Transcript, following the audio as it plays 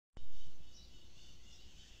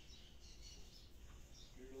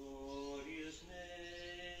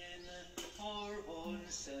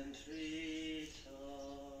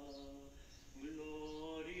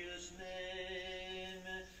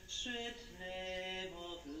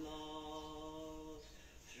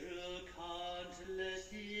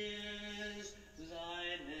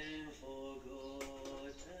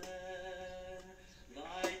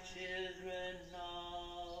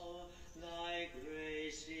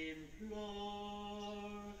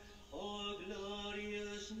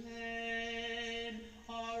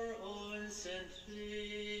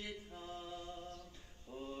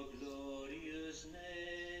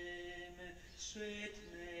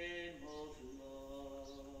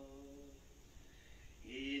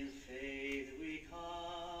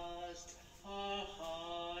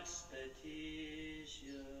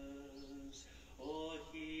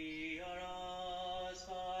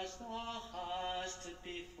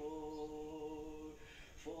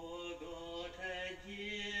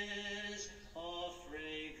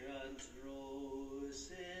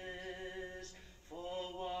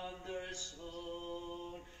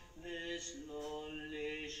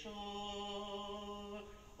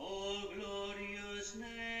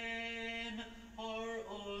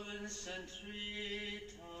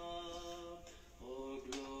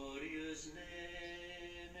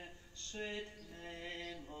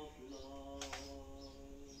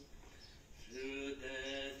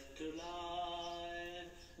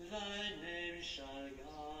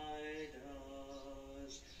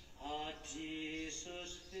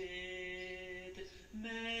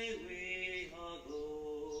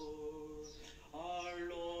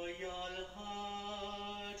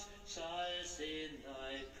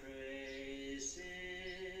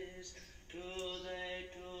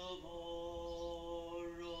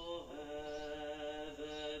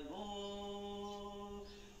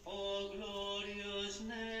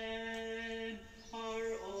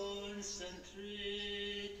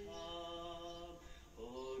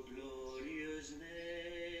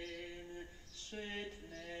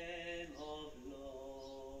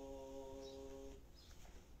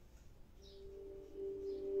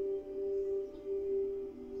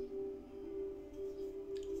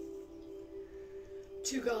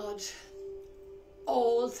to God,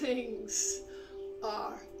 all things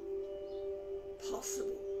are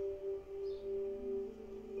possible.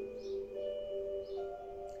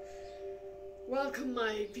 Welcome,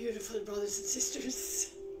 my beautiful brothers and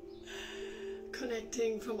sisters,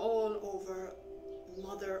 connecting from all over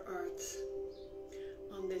Mother Earth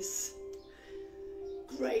on this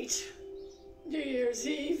great New Year's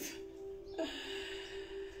Eve,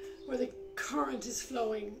 where the current is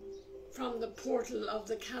flowing from the portal of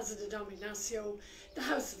the Casa de Dominacio, the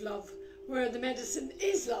House of Love, where the medicine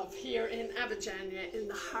is love, here in Abidjan, in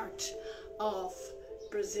the heart of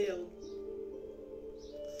Brazil.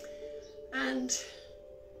 And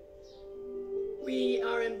we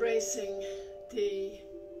are embracing the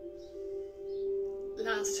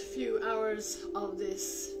last few hours of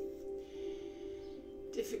this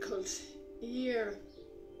difficult year,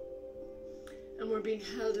 and we're being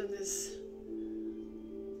held in this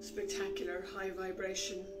spectacular high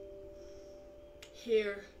vibration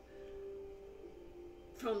here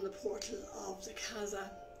from the portal of the Casa.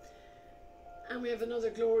 And we have another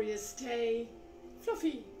glorious day,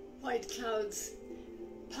 fluffy white clouds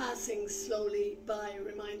passing slowly by,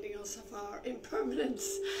 reminding us of our impermanence,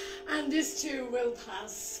 and this too will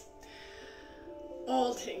pass.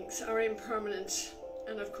 All things are impermanent,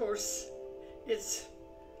 and of course it's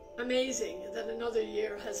amazing that another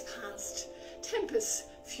year has passed. Tempus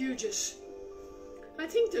fugit. I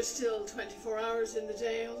think there's still 24 hours in the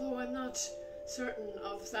day, although I'm not certain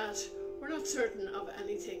of that. We're not certain of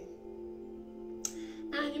anything.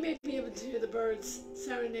 And you may be able to hear the birds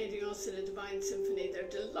serenading us in a divine symphony. They're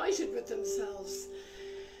delighted with themselves.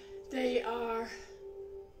 They are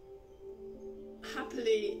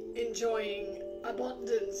happily enjoying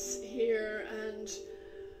abundance here, and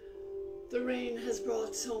the rain has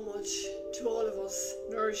brought so much to all of us,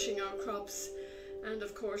 nourishing our crops. And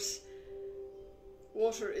of course,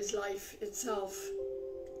 water is life itself.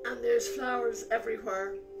 And there's flowers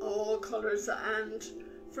everywhere, all colours and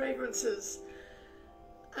fragrances.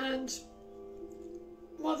 And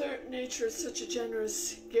Mother Nature is such a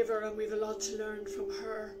generous giver, and we've a lot to learn from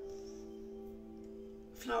her.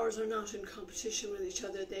 Flowers are not in competition with each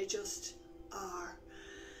other, they just are.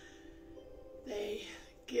 They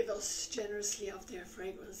give us generously of their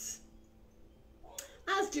fragrance.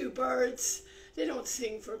 As do birds. They don't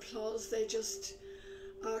sing for applause, they just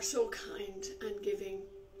are so kind and giving.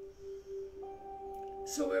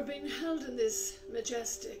 So we're being held in this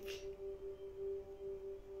majestic,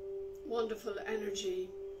 wonderful energy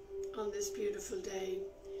on this beautiful day,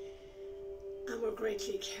 and we're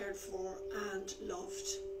greatly cared for and loved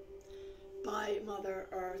by Mother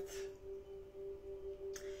Earth.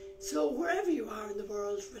 So wherever you are in the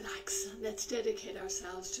world, relax and let's dedicate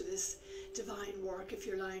ourselves to this divine work. If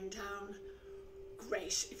you're lying down,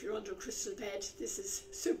 great. If you're under a crystal bed, this is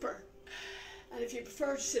super. And if you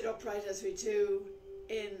prefer to sit upright as we do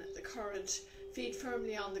in the current, feet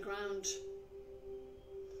firmly on the ground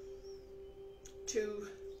to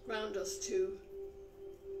ground us to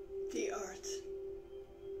the earth.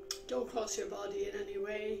 Don't cross your body in any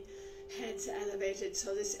way. Heads elevated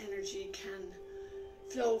so this energy can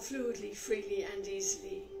flow fluidly, freely and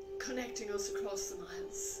easily, connecting us across the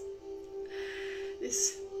miles.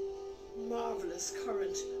 This marvellous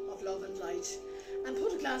current of love and light. And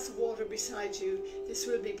put a glass of water beside you. This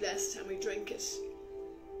will be blessed, and we drink it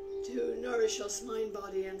to nourish us, mind,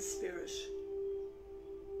 body and spirit.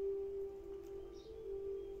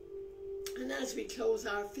 And as we close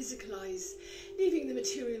our physical eyes, leaving the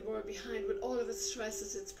material world behind with all of its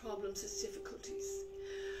stresses, its problems, its difficulties,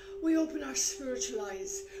 we open our spiritual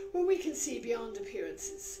eyes where we can see beyond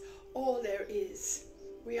appearances all there is.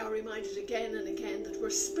 We are reminded again and again that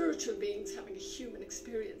we're spiritual beings having a human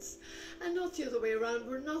experience, and not the other way around.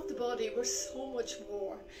 We're not the body, we're so much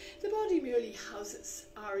more. The body merely houses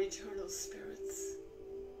our eternal spirits.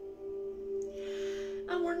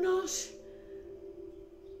 And we're not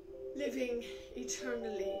living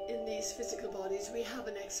eternally in these physical bodies. We have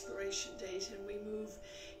an expiration date, and we move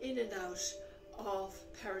in and out of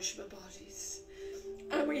perishable bodies.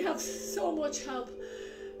 And we have so much help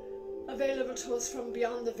available to us from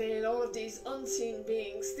beyond the veil, all of these unseen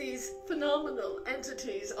beings, these phenomenal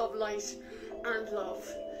entities of light and love.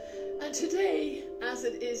 And today, as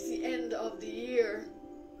it is the end of the year,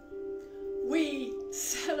 we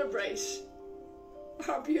celebrate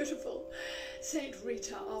our beautiful Saint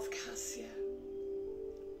Rita of Cascia,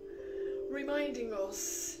 reminding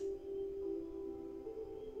us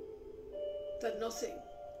that nothing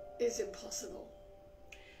is impossible.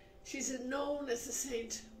 She's known as the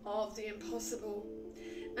saint of the impossible,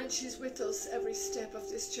 and she's with us every step of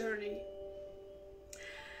this journey.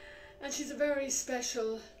 And she's a very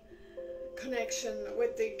special connection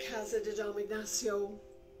with the Casa de Dom Ignacio.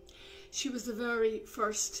 She was the very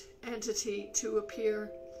first entity to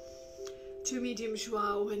appear to Medium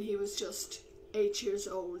Joao when he was just 8 years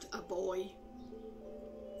old, a boy,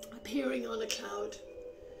 appearing on a cloud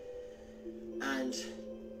and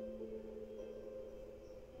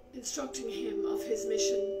instructing him of his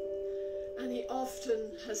mission. And he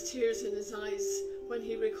often has tears in his eyes when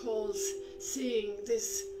he recalls seeing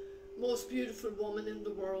this most beautiful woman in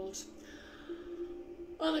the world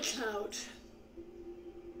on a cloud.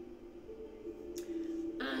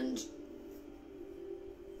 And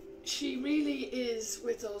she really is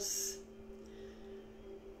with us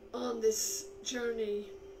on this journey.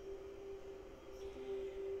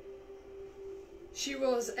 She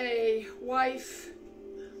was a wife,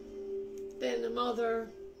 then a mother,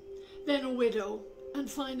 then a widow, and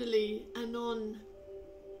finally a nun.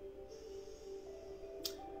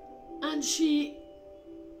 And she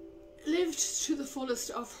lived to the fullest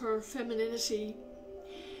of her femininity.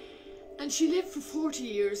 And she lived for 40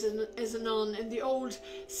 years as a nun in the old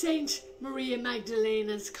Saint Maria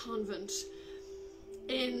Magdalena's convent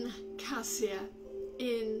in Cascia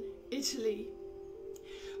in Italy,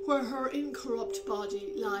 where her incorrupt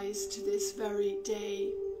body lies to this very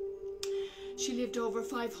day. She lived over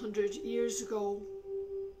 500 years ago,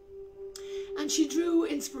 and she drew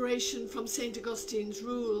inspiration from St. Augustine's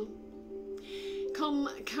rule, cum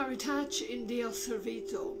caritate in Deo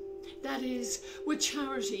servito, that is, with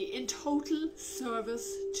charity in total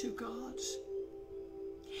service to God,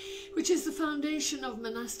 which is the foundation of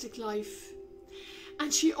monastic life.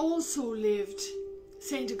 And she also lived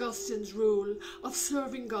St. Augustine's rule of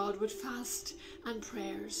serving God with fast and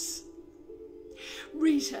prayers.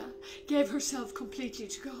 Rita gave herself completely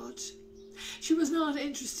to God. She was not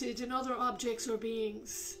interested in other objects or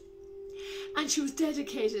beings, and she was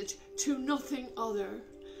dedicated to nothing other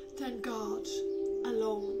than God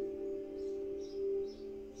alone.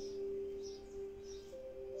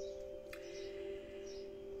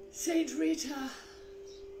 Saint Rita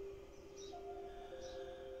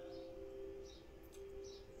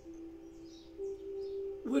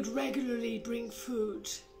would regularly bring food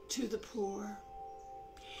to the poor,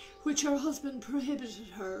 which her husband prohibited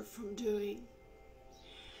her from doing.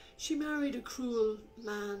 She married a cruel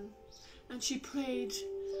man, and she prayed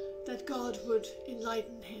that God would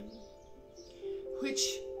enlighten him, which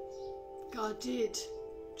God did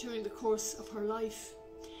during the course of her life.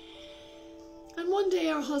 And one day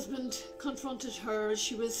her husband confronted her as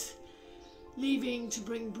she was leaving to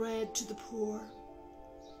bring bread to the poor.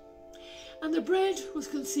 And the bread was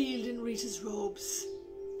concealed in Rita's robes.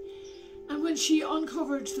 And when she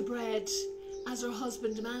uncovered the bread, as her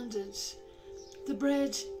husband demanded, the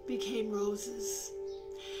bread became roses,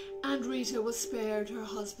 and Rita was spared her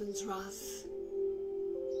husband's wrath.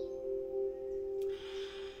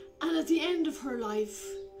 And at the end of her life,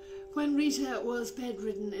 when Rita was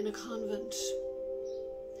bedridden in a convent,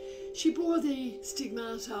 she bore the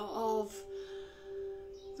stigmata of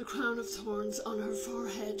the crown of thorns on her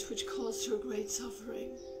forehead, which caused her great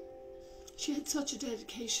suffering. She had such a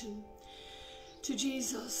dedication to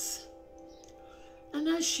Jesus. And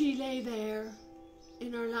as she lay there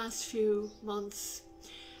in her last few months,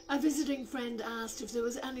 a visiting friend asked if there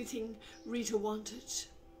was anything Rita wanted.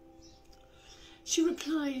 She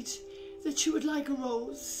replied that she would like a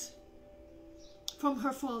rose from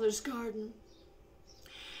her father's garden.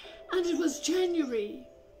 And it was January,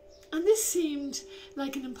 and this seemed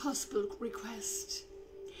like an impossible request.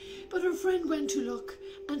 But her friend went to look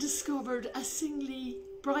and discovered a singly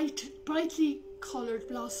brightly coloured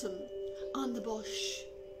blossom on the bush,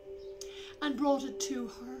 and brought it to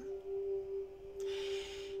her.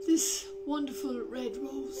 This wonderful red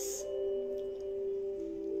rose.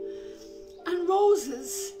 And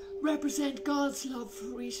roses represent God's love for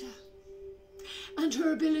Rita, and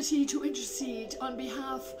her ability to intercede on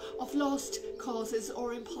behalf of lost causes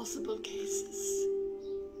or impossible cases.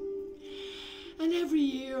 And every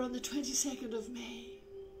year on the 22nd of May,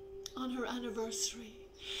 on her anniversary,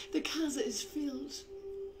 the casa is filled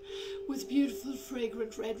with beautiful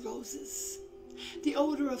fragrant red roses, the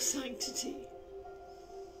odour of sanctity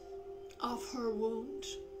of her wound.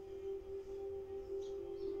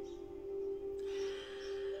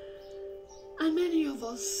 And many of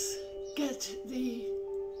us get the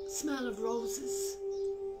smell of roses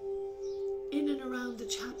in and around the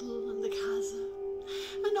chapel and the casa,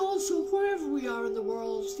 and also wherever we are in the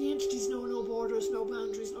world. The entities know no borders, no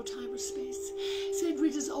boundaries, no time or space. Saint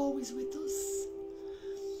Rita is always with us,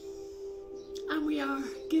 and we are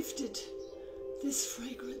gifted this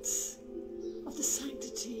fragrance of the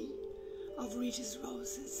sanctity of Rita's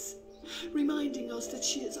roses. reminding us that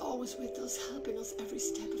she is always with us, helping us every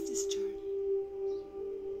step of this journey.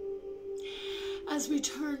 As we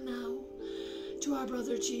turn now to our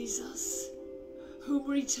brother Jesus, whom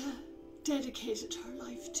Rita dedicated her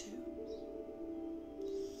life to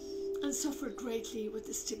and suffered greatly with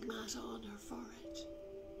the stigmata on her forehead,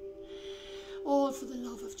 all for the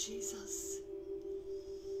love of Jesus.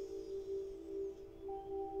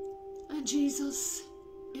 And Jesus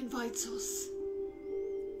invites us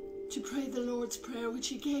to pray the Lord's Prayer, which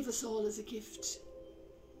he gave us all as a gift,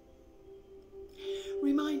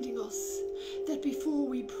 reminding us that before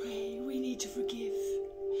we pray, we need to forgive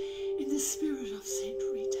in the spirit of Saint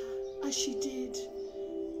Rita, as she did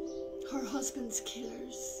her husband's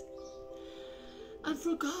killers, and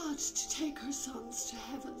for God to take her sons to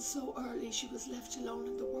heaven so early she was left alone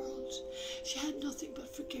in the world. She had nothing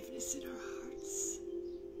but forgiveness in her hearts.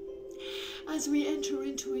 As we enter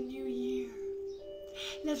into a new year,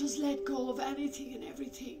 let us let go of anything and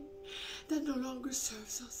everything that no longer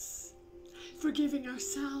serves us, forgiving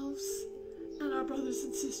ourselves and our brothers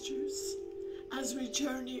and sisters as we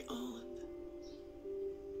journey on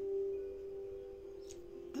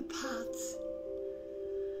the path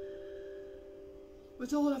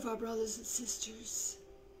with all of our brothers and sisters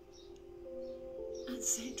and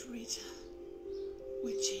Saint Rita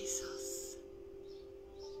with Jesus.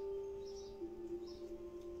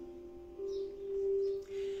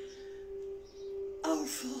 Our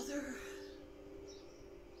Father,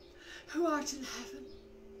 who art in heaven,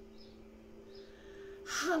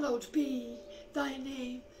 hallowed be thy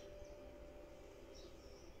name.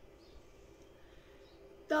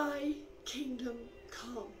 Thy kingdom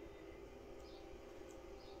come.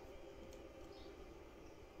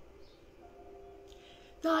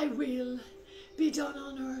 Thy will be done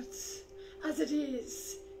on earth as it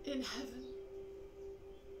is in heaven.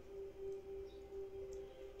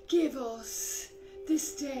 Give us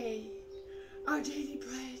this day our daily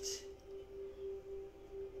bread,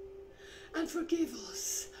 and forgive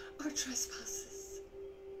us our trespasses,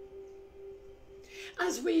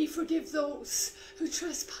 as we forgive those who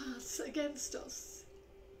trespass against us.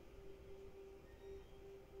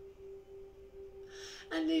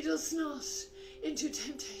 And lead us not into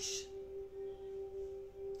temptation,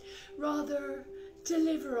 rather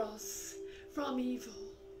deliver us from evil.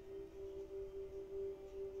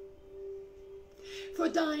 For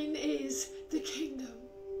thine is the kingdom,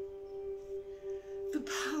 the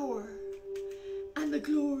power, and the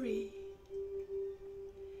glory,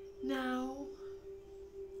 now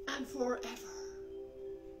and forever.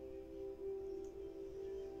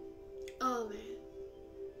 Amen.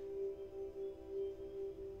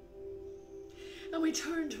 And we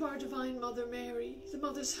turn to our Divine Mother Mary, the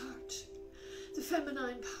Mother's Heart, the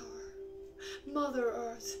feminine power, Mother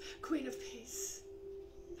Earth, Queen of Peace.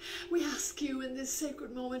 We ask you in this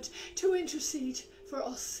sacred moment to intercede for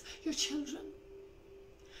us, your children,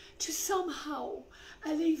 to somehow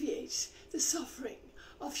alleviate the suffering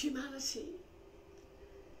of humanity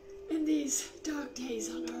in these dark days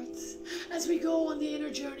on earth, as we go on the inner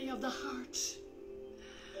journey of the heart.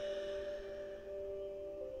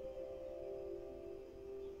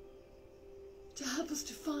 To help us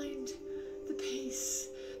to find the peace,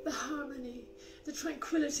 the harmony, the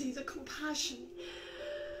tranquility, the compassion,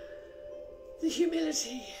 the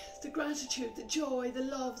humility, the gratitude, the joy, the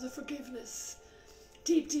love, the forgiveness,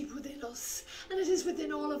 deep, deep within us. And it is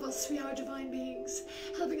within all of us. We are divine beings,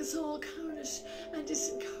 helping us all carnate and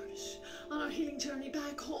disincarnate on our healing journey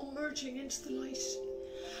back home, merging into the light,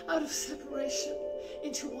 out of separation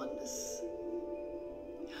into oneness.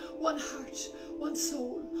 One heart, one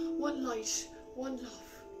soul, one light, one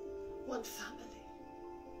love, one family.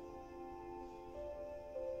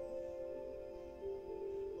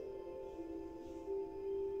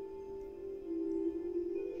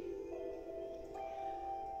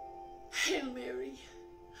 Hail Mary,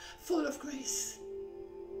 full of grace,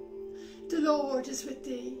 the Lord is with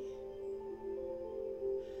thee.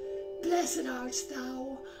 Blessed art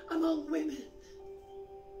thou among women,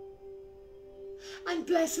 and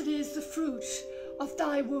blessed is the fruit of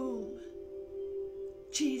thy womb,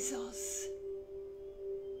 Jesus.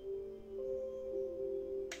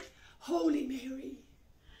 Holy Mary,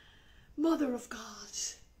 Mother of God,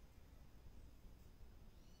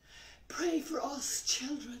 pray for us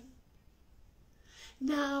children,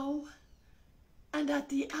 now and at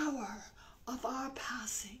the hour of our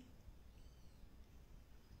passing.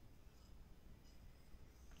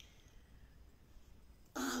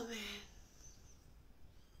 Amen.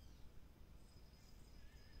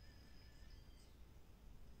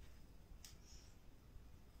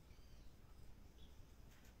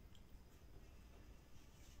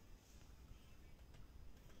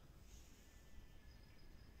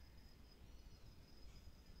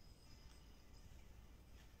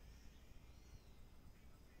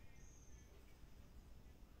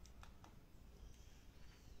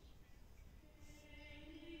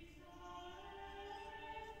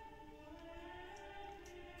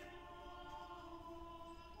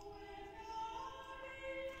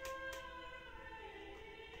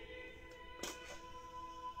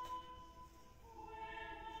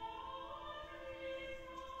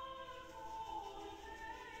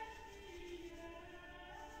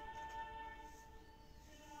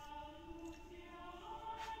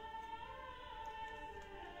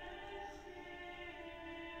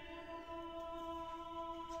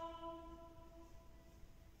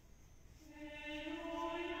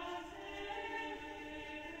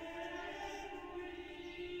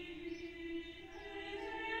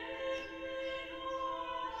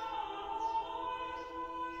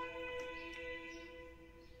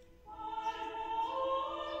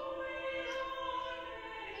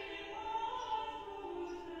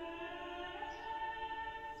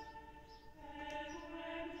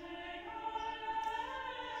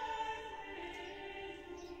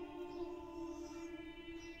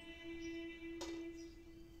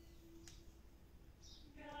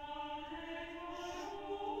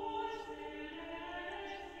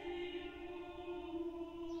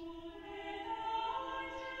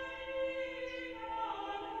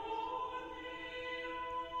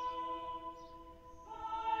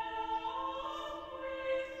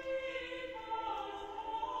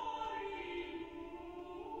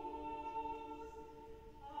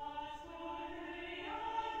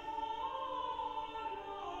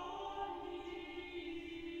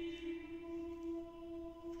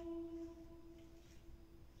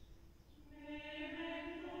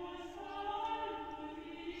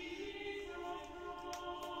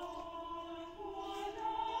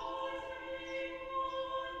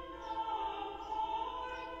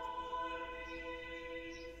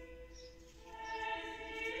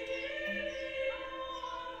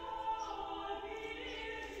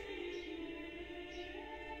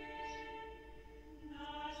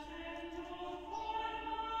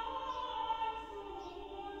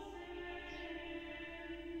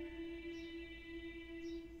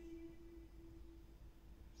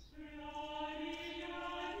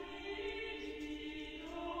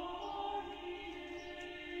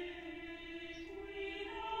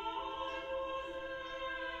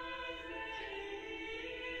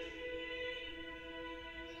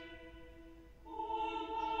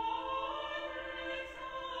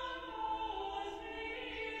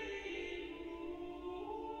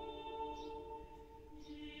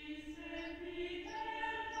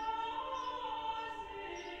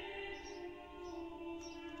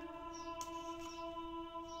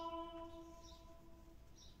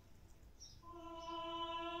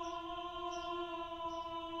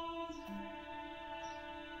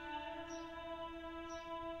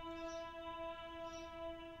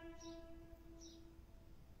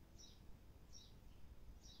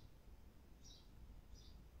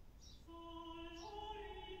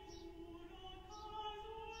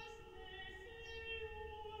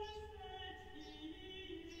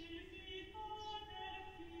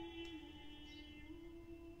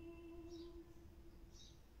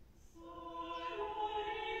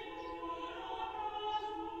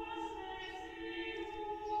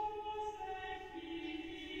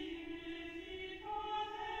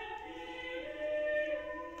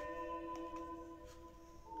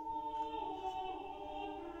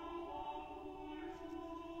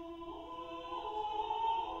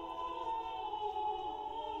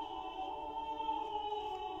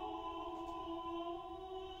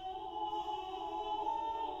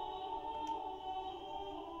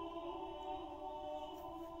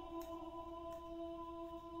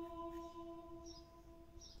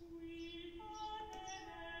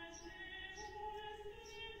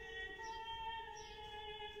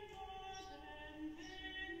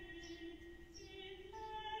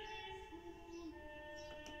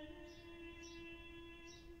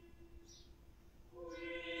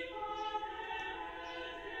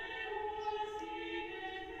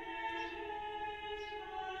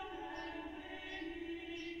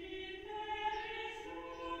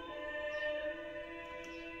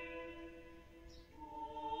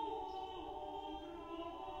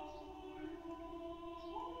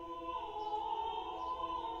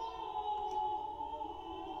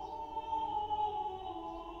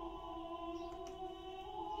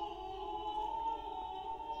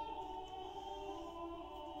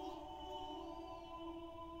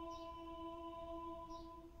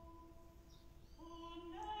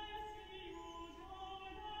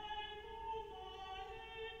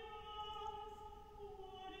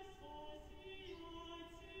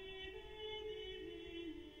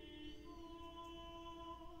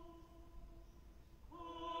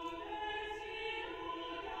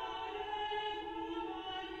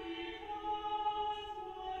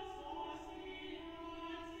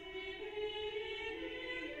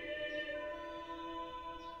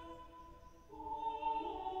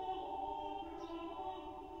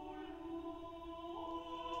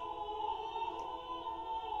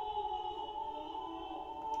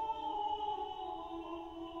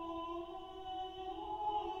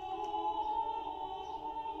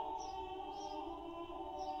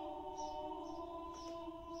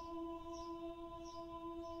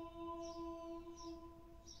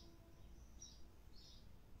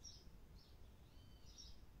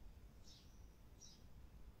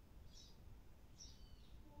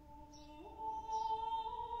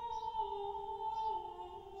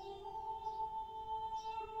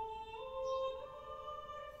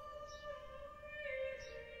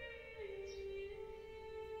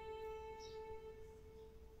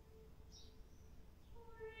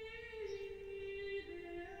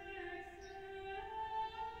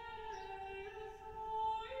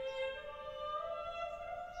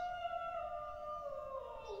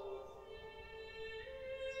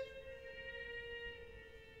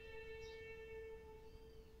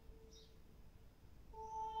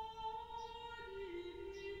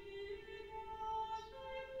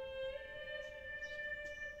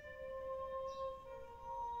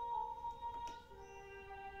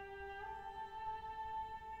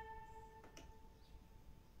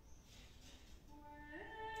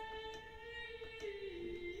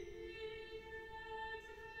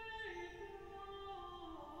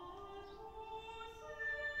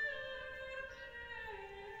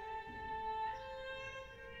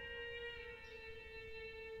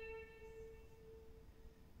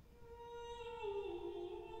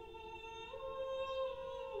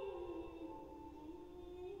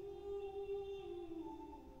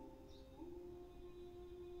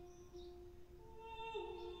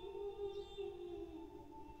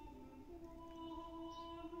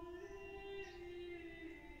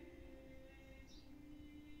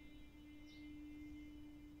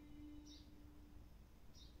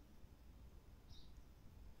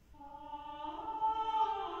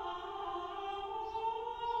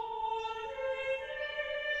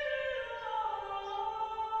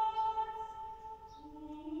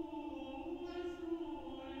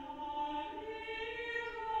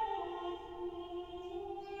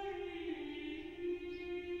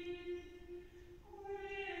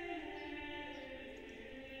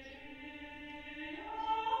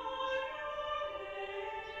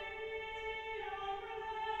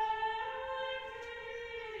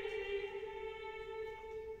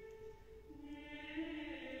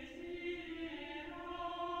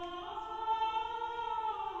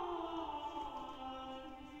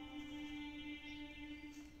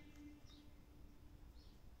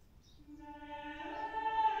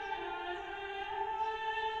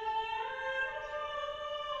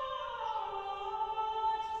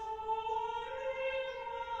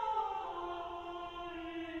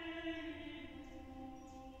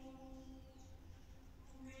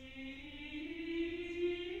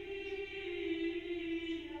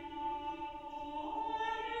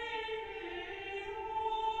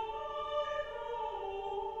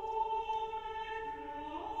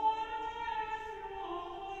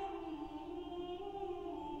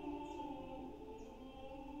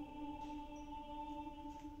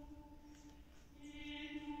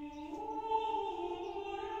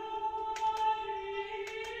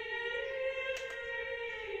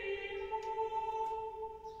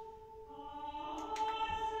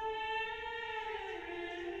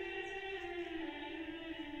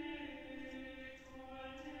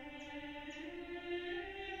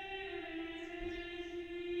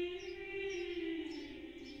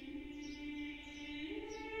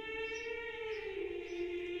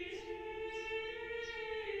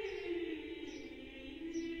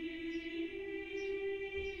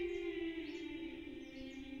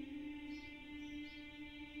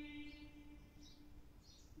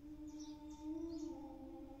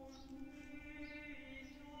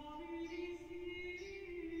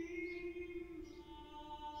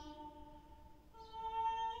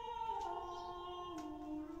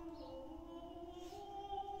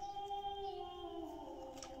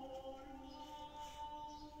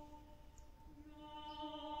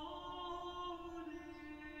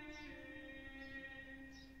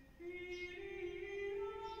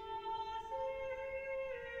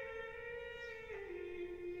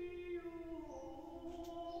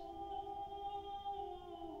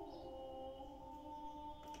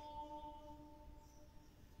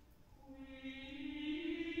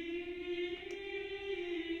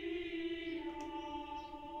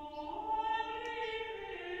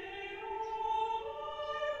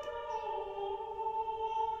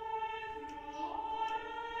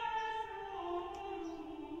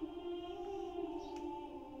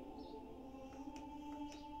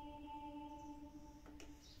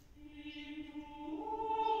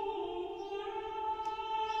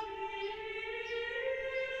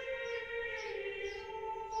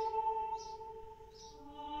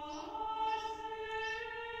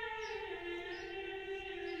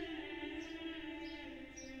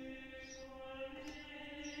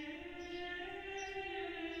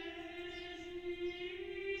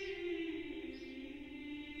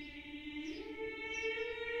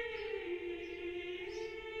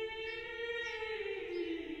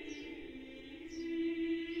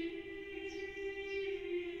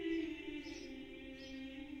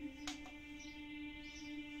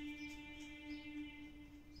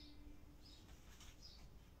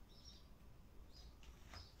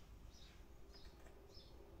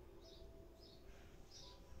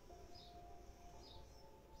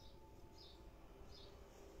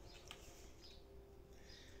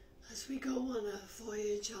 we go on a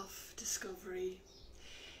voyage of discovery,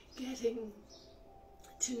 getting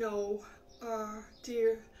to know our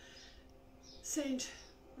dear Saint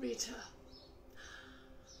Rita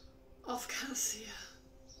of Cascia.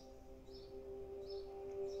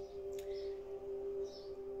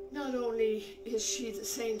 Not only is she the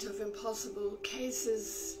saint of impossible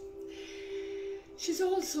cases, she's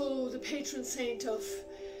also the patron saint of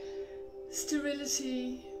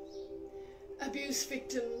sterility, abuse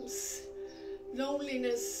victims,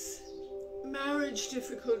 loneliness, marriage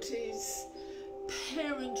difficulties,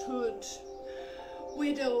 parenthood,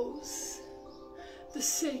 widows, the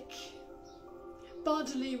sick,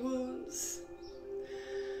 bodily wounds,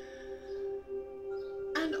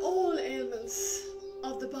 and all ailments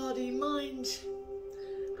of the body, mind,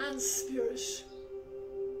 and spirit.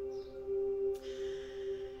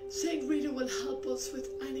 Saint Rita will help us with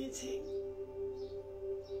anything.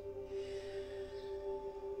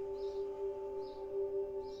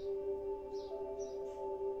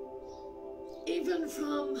 Even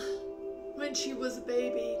from when she was a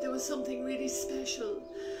baby, there was something really special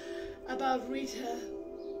about Rita.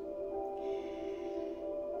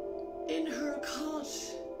 In her cot,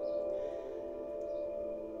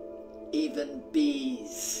 even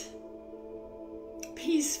bees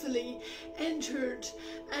peacefully entered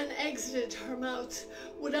and exited her mouth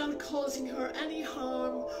without causing her any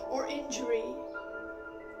harm or injury.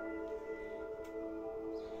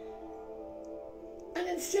 And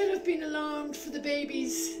instead of being alarmed for the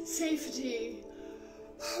baby's safety,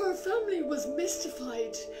 her family was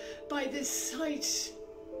mystified by this sight.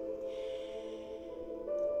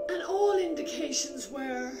 And all indications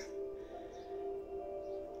were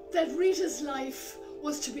that Rita's life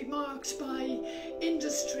was to be marked by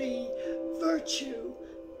industry, virtue,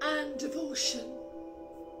 and devotion.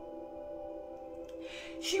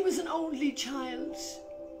 She was an only child,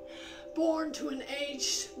 born to an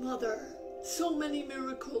aged mother. So many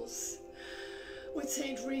miracles with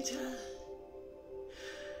Saint Rita.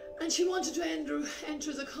 And she wanted to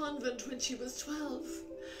enter the convent when she was 12.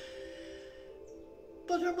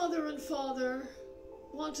 But her mother and father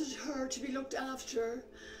wanted her to be looked after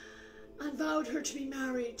and vowed her to be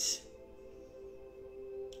married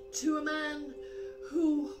to a man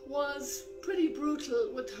who was pretty brutal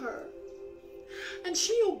with her. And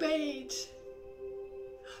she obeyed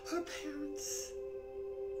her parents.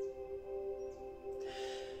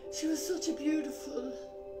 She was such a beautiful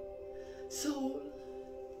soul.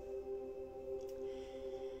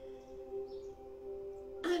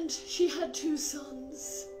 And she had 2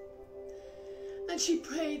 sons. And she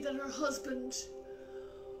prayed that her husband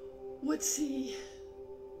would see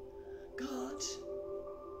God.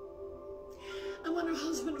 And when her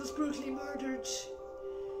husband was brutally murdered,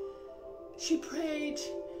 she prayed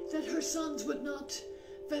that her sons would not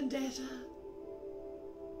vendetta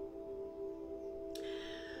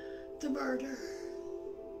the murder,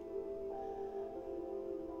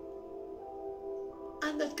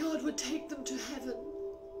 and that God would take them to heaven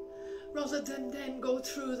rather than then go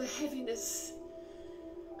through the heaviness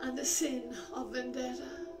and the sin of vendetta.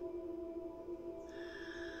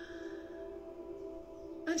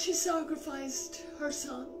 And she sacrificed her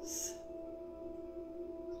sons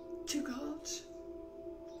to God.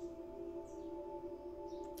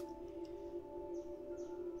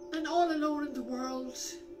 And all alone in the world,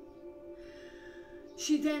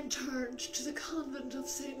 she then turned to the convent of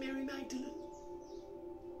St. Mary Magdalene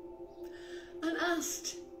and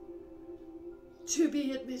asked to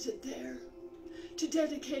be admitted there, to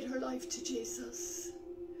dedicate her life to Jesus.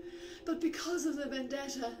 But because of the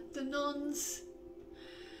vendetta, the nuns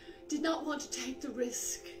did not want to take the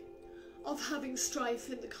risk of having strife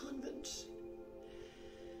in the convent.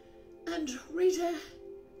 And Rita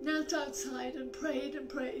knelt outside and prayed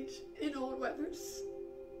in all weathers.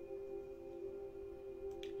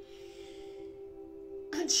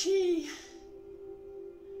 And she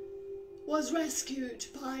was rescued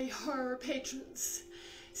by her patrons,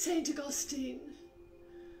 Saint Augustine,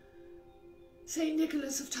 Saint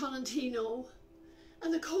Nicholas of Tolentino,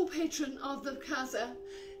 and the co-patron of the Casa,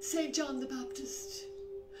 Saint John the Baptist,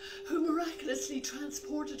 who miraculously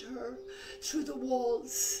transported her through the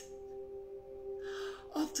walls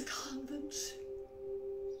of the convent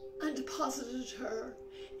and deposited her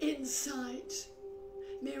inside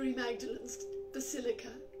Mary Magdalene's Basilica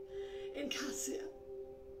in Cascia,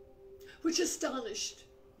 which astonished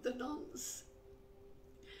the nuns.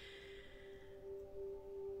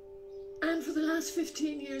 And for the last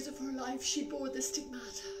 15 years of her life, she bore the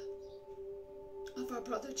stigmata of our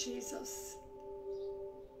brother Jesus.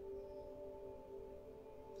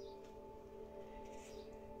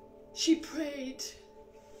 She prayed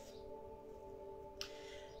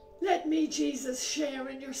Let me, Jesus, share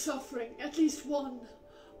in your suffering, at least one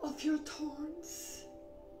of your thorns.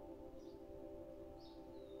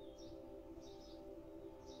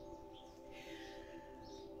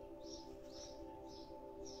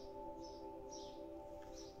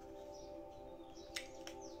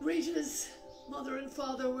 Rita's mother and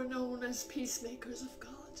father were known as peacemakers of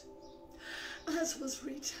God, as was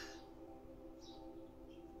Rita.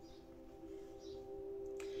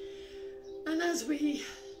 And as we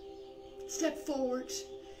step forward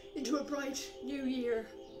into a bright new year,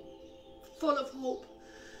 full of hope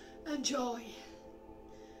and joy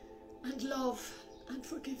and love and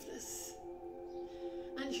forgiveness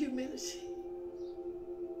and humility,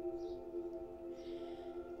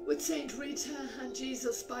 with Saint Rita and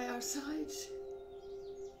Jesus by our side,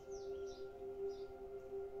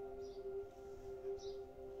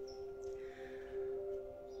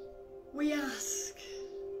 we ask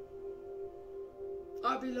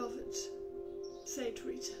our beloved Saint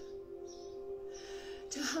Rita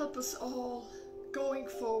to help us all going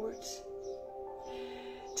forward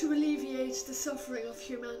to alleviate the suffering of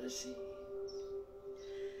humanity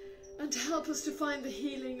and to help us to find the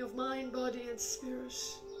healing of mind, body and spirit.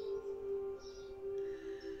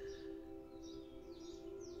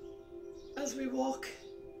 As we walk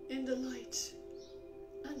in the light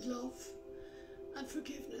and love and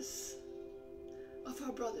forgiveness of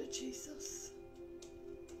our brother Jesus.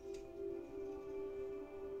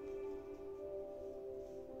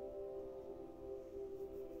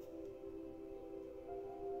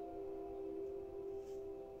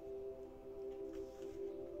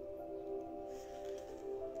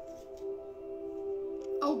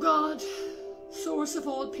 O God, source of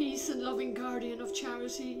all peace and loving guardian of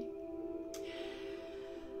charity,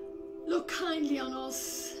 look kindly on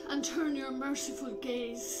us and turn your merciful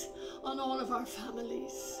gaze on all of our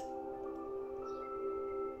families.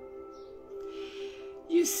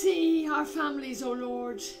 You see our families, O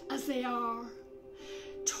Lord, as they are,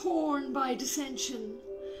 torn by dissension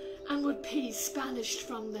and with peace banished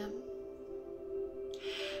from them.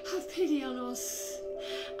 Have pity on us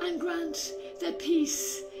and grant that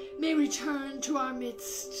peace may return to our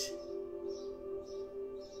midst.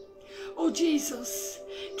 O Jesus,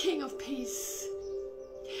 King of peace,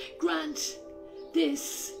 grant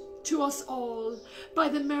this to us all by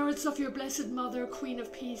the merits of your blessed Mother, Queen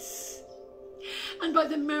of Peace, and by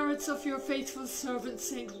the merits of your faithful servant,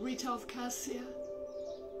 Saint Rita of Cascia,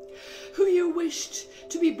 who you wished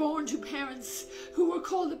to be born to parents who were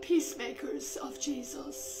called the peacemakers of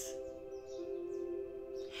Jesus,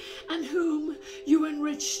 and whom you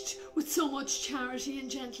enriched with so much charity and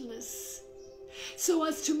gentleness, so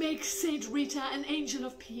as to make Saint Rita an angel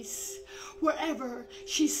of peace wherever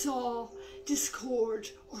she saw discord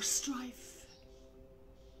or strife.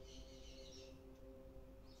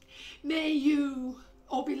 May you,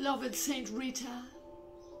 O beloved Saint Rita,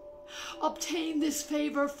 obtain this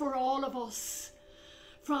favor for all of us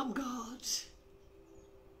from God,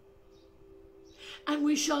 and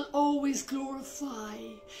we shall always glorify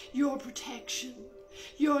your protection,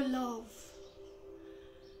 your love,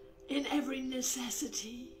 in every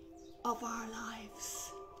necessity of our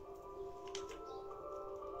lives.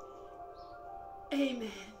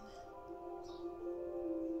 Amen.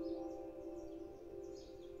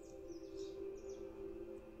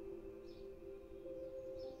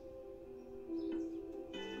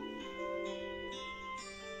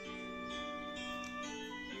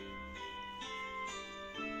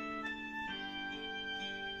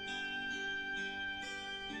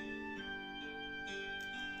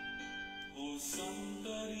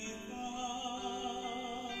 Santa Rita,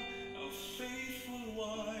 a faithful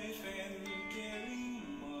wife and caring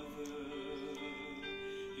mother,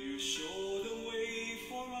 you show the way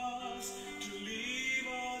for us to live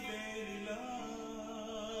our daily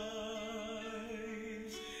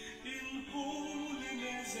lives in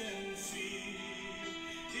holiness and zeal,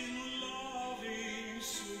 in loving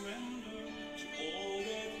surrender to all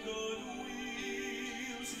that God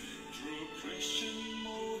wills through Christian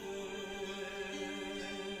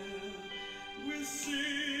we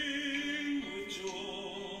sing with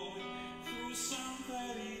joy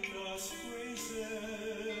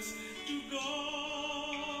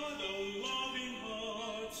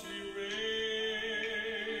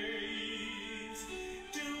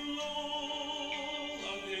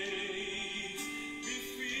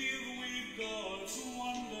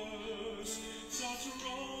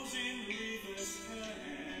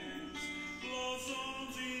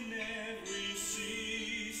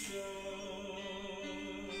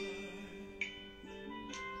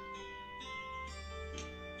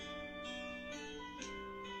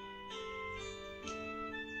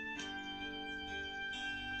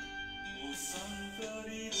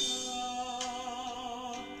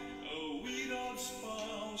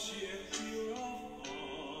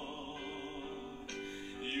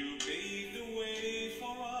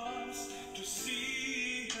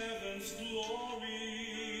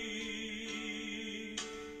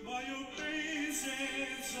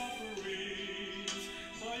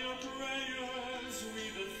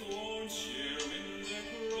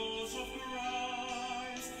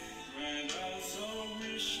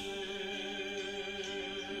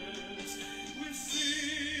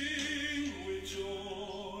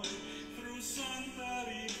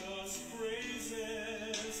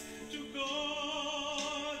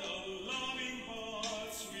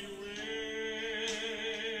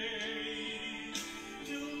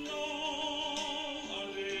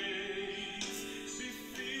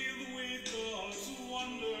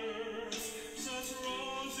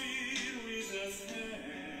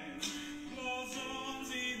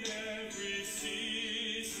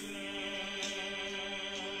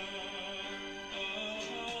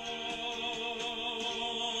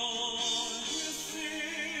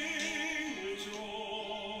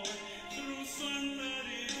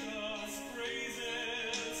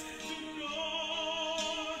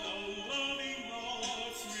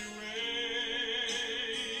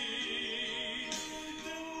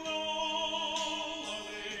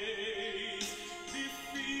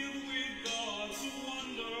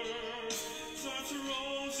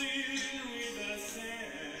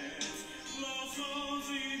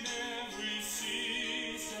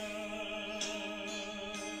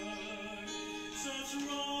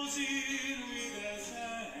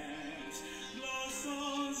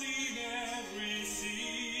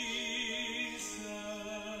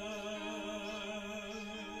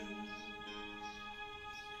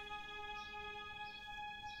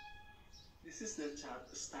This is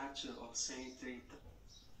the statue of Saint Rita.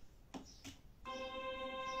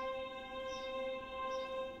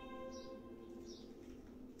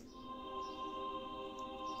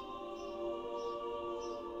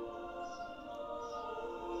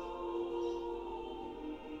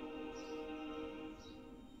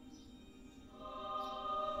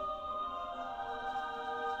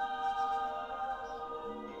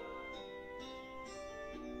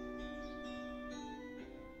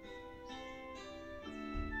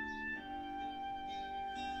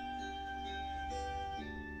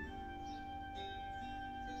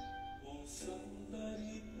 Santa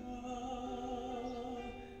Rita,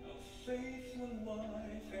 a faithful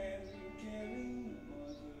wife and caring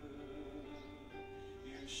mother,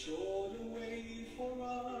 you showed the way for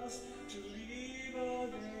us to live our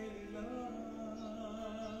daily lives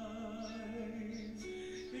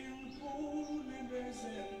in holiness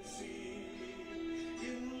and zeal,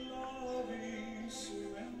 in loving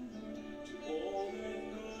surrender to all that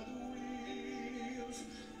God wills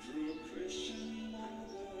through Christian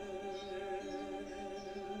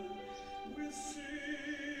we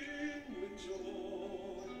sing with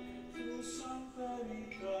joy through Santa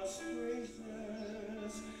Rita's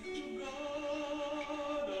praises. To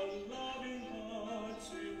God, our loving hearts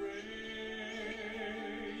we raise,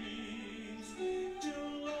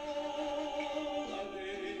 till all our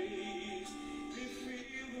days be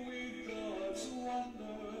filled with God's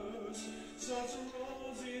wonders. Such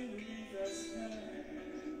rose in Rita's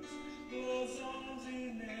hands, blossoms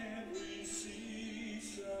in every season.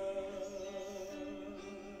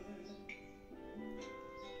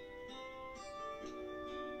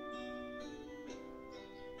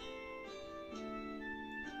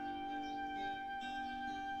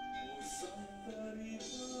 Santa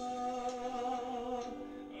Rita,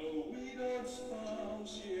 a widowed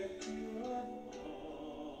spouse yet pure of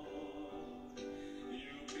heart,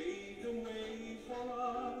 you paved the way for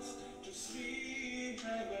us to see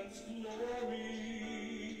heaven's glory.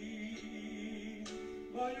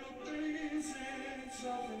 By your grace and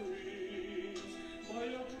sufferings, by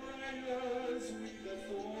your prayers with the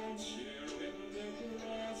thorns share in the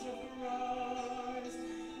cross of Christ,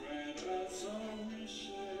 grant us our wishes.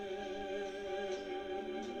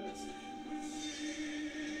 We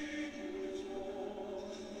sing with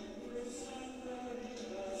joy through Santa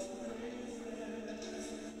Rita's praises.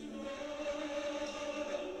 To God,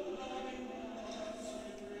 our loving hearts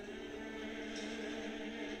we raise. To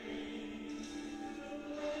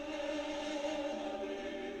all our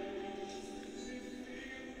days be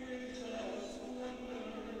filled with God's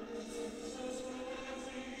wonders. Such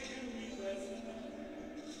rosy Rita's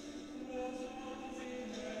hands, blossoms in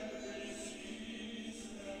every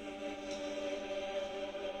season.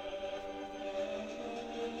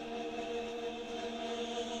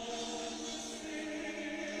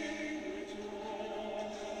 Sing with joy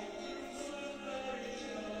through Santa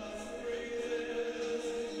Rita's praises.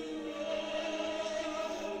 To God,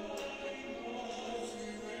 our loving hearts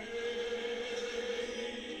we raise. To all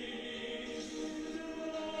our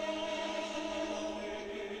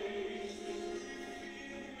days be filled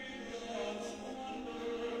with God's wonders.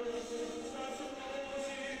 Such roses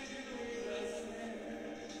in Rita's hands,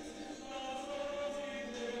 blossoms in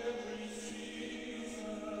every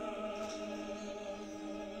season.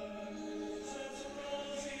 Such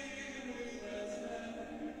roses in Rita's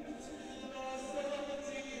hands, blossoms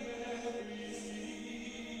in every season.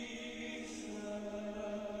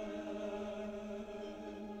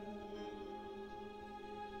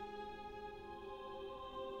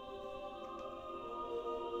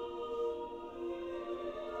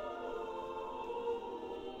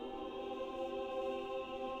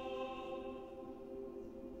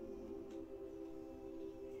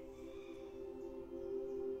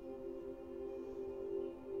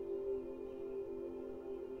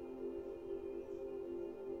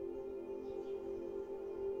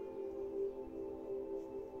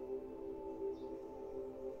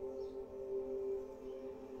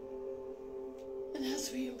 And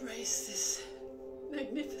as we embrace this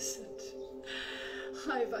magnificent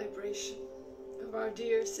high vibration of our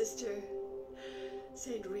dear sister,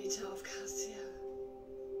 Saint Rita of Cascia,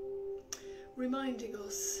 reminding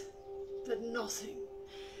us that nothing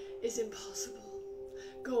is impossible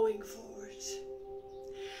going forward.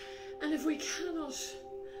 And if we cannot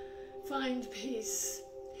find peace,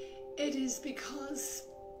 it is because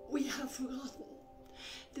we have forgotten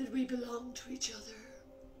that we belong to each other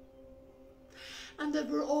and that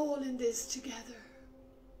we're all in this together.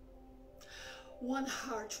 One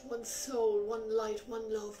heart, one soul, one light,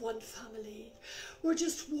 one love, one family. We're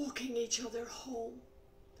just walking each other home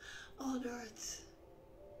on earth.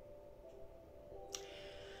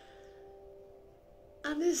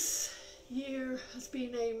 And this year has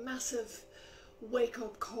been a massive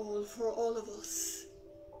wake-up call for all of us.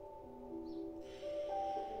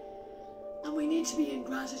 And we need to be in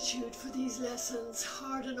gratitude for these lessons,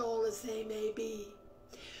 hard and all as they may be.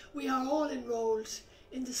 We are all enrolled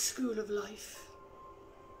in the school of life.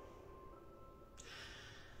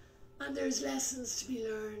 And there's lessons to be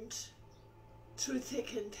learned through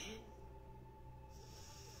thick and thin.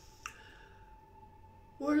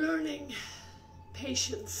 We're learning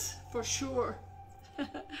patience for sure. And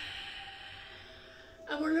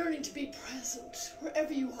we're learning to be present.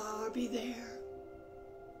 Wherever you are, be there.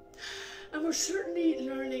 And we're certainly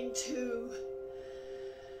learning to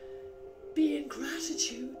be in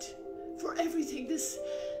gratitude for everything, this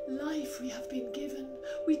life we have been given.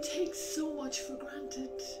 We take so much for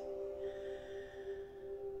granted.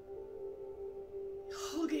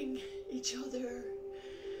 Hugging each other,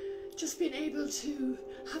 just being able to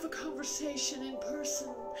have a conversation in person,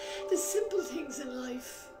 the simple things in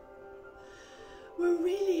life. We're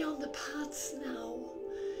really on the paths now,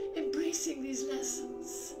 embracing these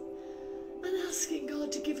lessons and asking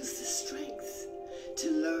God to give us the strength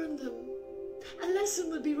to learn them. A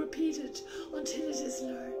lesson will be repeated until it is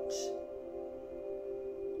learned.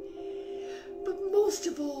 But most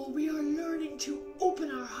of all, we are learning to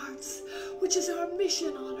open our hearts, which is our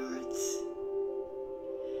mission on earth.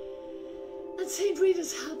 And St.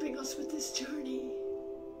 Rita's helping us with this journey.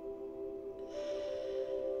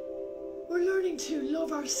 We're learning to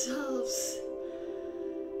love ourselves,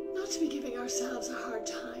 not to be giving ourselves a hard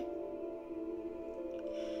time.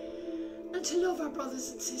 And to love our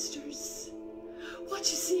brothers and sisters. What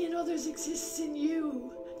you see in others exists in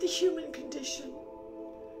you, the human condition.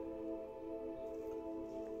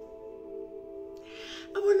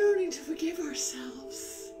 And we're learning to forgive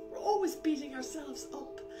ourselves. We're always beating ourselves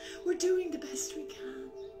up. We're doing the best we can.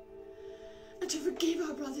 And to forgive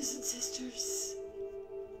our brothers and sisters.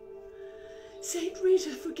 Saint Rita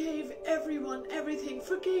forgave everyone, everything,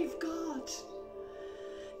 forgave God,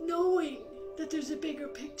 knowing that there's a bigger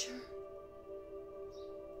picture.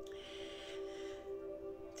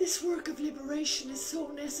 This work of liberation is so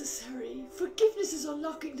necessary. Forgiveness is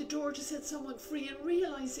unlocking the door to set someone free and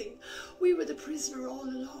realizing we were the prisoner all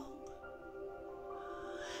along.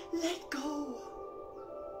 Let go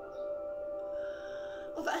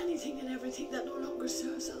of anything and everything that no longer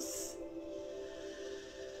serves us.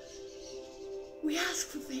 We ask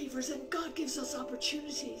for favors and God gives us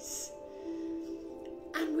opportunities.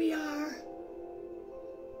 And we are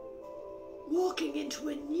walking into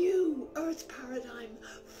a new earth paradigm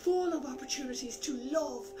full of opportunities to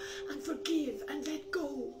love and forgive and let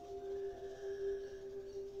go.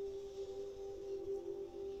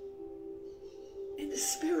 In the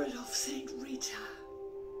spirit of Saint Rita,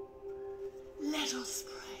 let us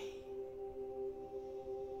pray.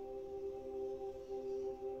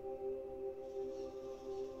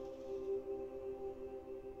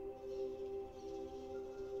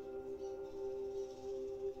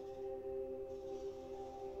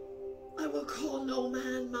 I will call no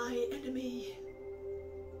man my enemy,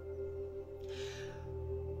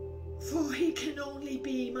 for he can only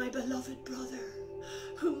be my beloved brother,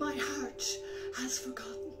 whom my heart has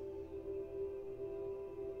forgotten.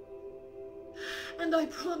 And I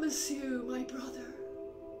promise you, my brother,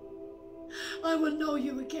 I will know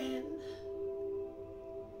you again.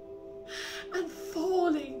 And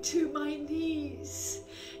falling to my knees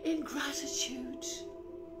in gratitude,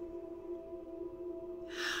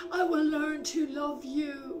 I will learn to love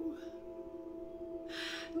you,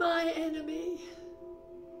 my enemy,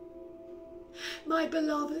 my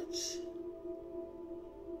beloved,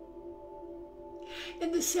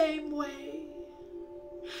 in the same way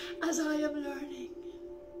as I am learning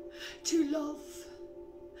to love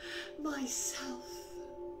myself.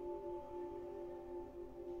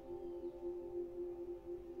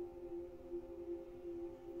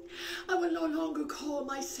 I will no longer call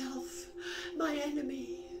myself my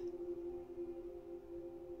enemy,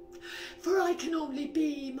 for I can only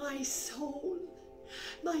be my soul,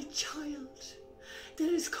 my child that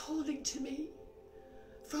is calling to me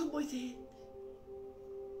from within.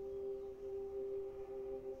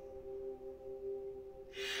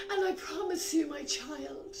 And I promise you, my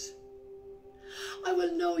child, I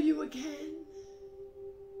will know you again.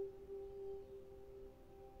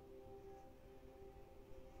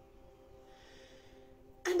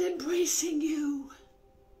 And embracing you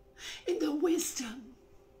in the wisdom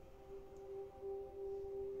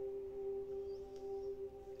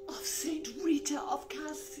of Saint Rita of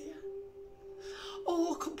Cascia,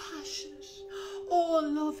 all compassionate, all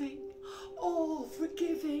loving, all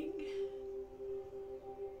forgiving.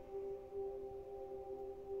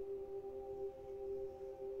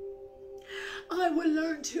 will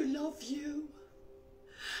learn to love you,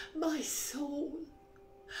 my soul,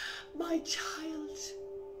 my child,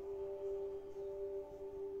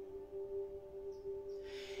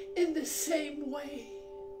 in the same way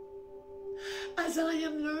as I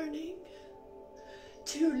am learning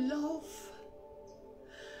to love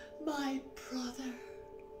my brother.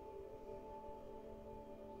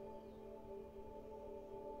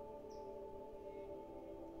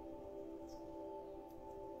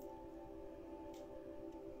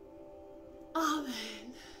 Amen.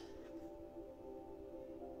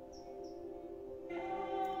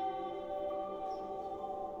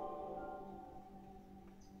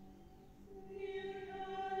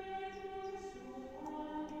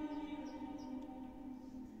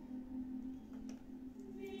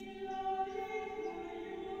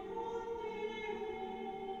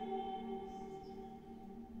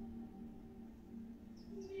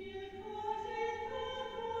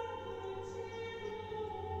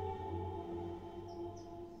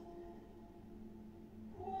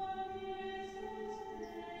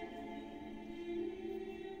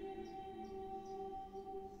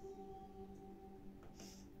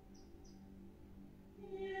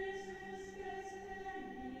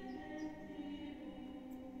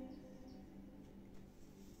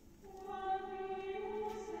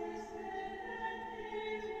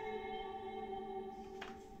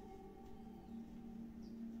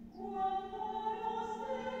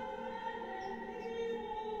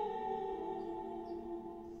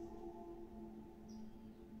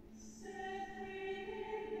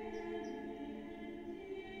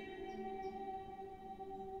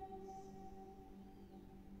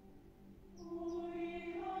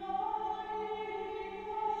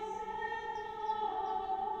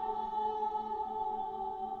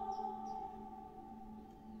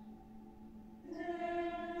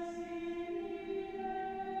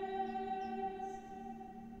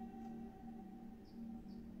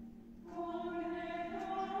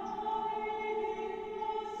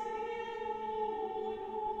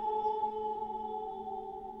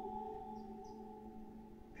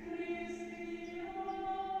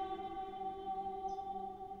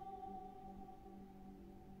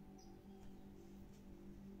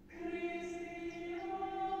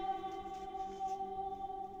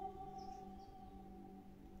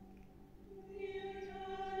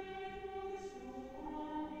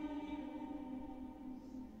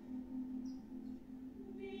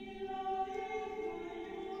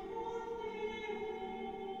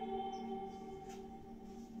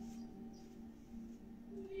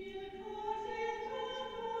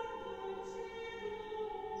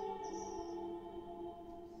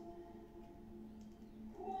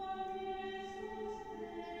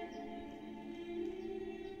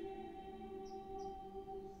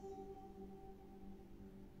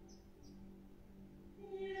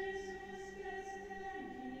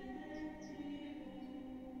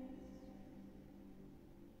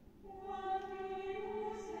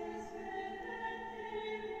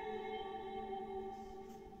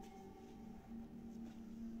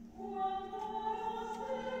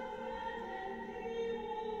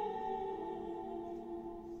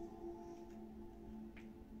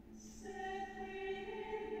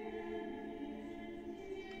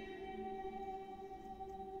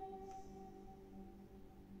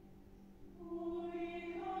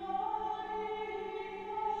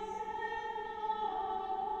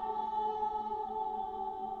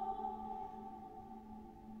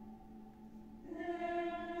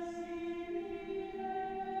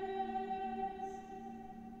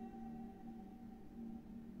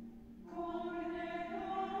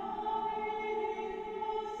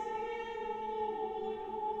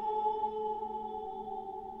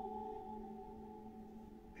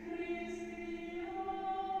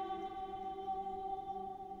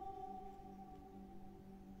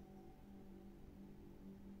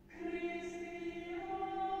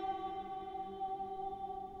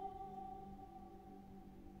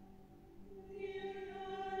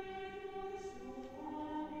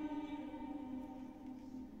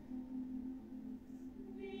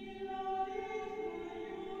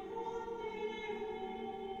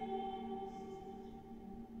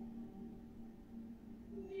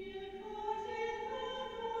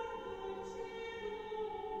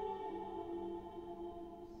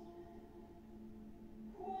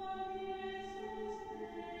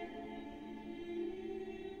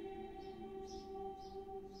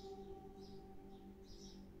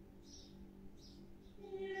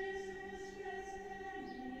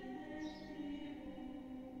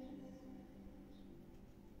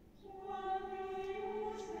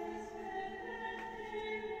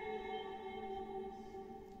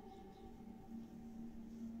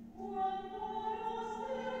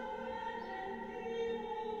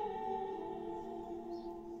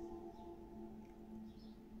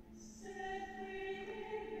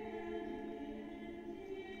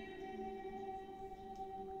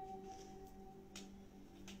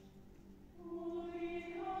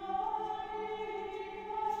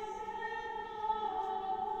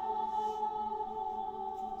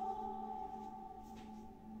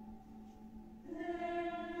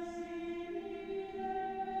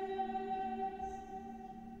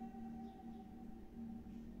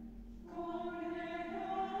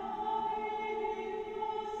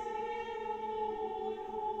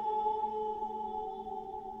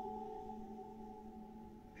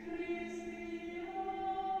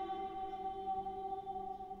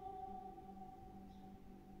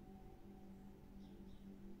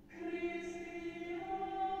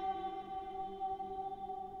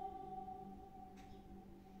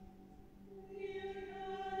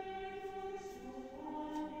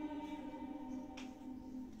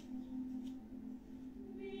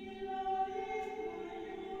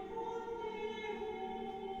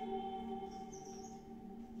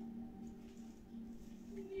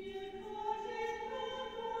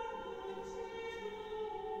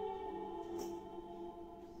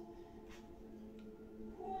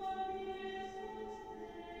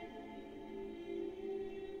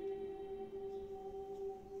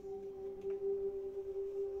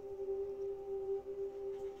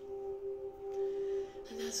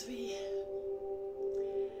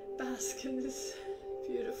 bask in this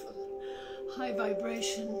beautiful high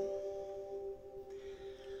vibration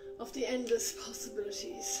of the endless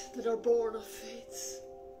possibilities that are born of faiths.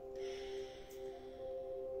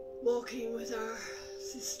 Walking with our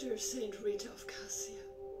sister Saint Rita of Cascia,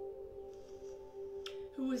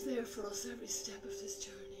 who was there for us every step of this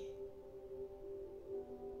journey.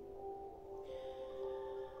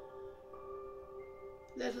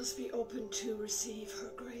 Let us be open to receive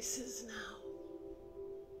her graces now,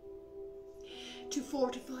 to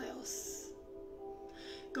fortify us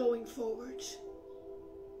going forward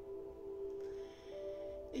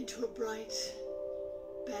into a bright,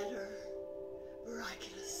 better,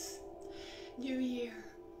 miraculous new year,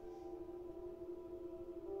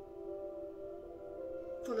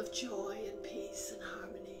 full of joy and peace and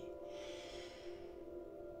harmony,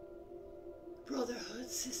 brotherhood,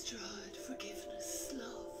 sisterhood, forgiveness,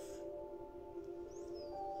 love,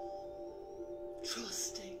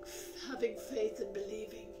 trusting, having faith and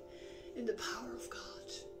believing in the power of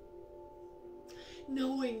God,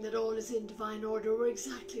 knowing that all is in divine order. We're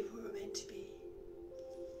exactly where we're meant to be.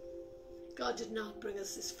 God did not bring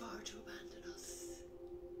us this far to abandon us.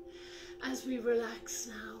 As we relax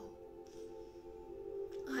now,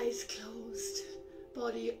 eyes closed,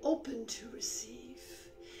 body open to receive,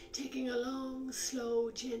 taking a long, slow,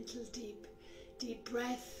 gentle, deep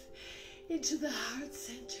breath into the heart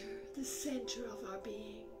center, the center of our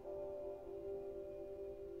being.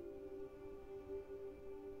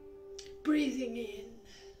 Breathing in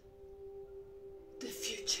the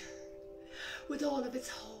future with all of its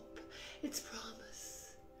hope, its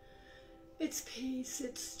promise, its peace,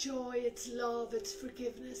 its joy, its love, its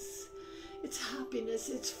forgiveness, its happiness,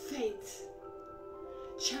 its faith,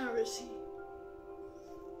 charity,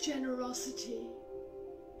 generosity,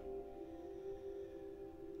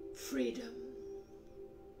 freedom,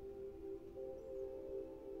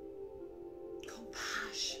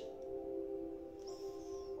 compassion,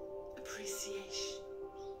 appreciation,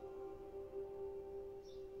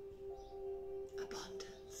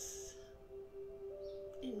 abundance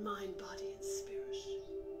in mind, body, and spirit.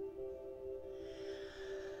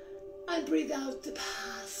 And breathe out the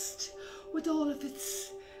past with all of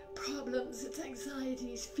its problems, its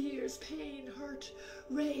anxieties, fears, pain, hurt,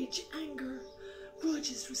 rage, anger,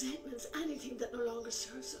 grudges, resentments, anything that no longer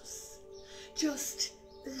serves us. Just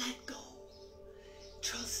let go,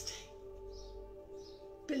 trusting,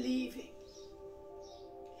 believing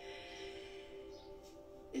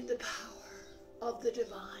in the power of the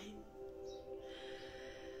divine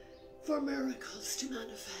for miracles to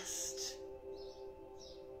manifest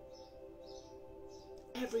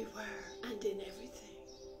everywhere and in everything.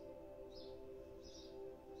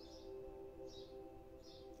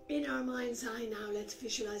 In our mind's eye now, let's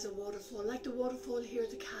visualize a waterfall, like the waterfall here at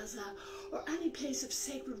the Casa, or any place of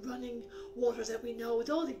sacred running water that we know, with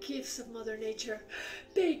all the gifts of Mother Nature.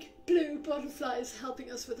 Big blue butterflies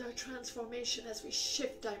helping us with our transformation as we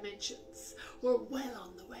shift dimensions. We're well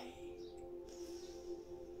on the way.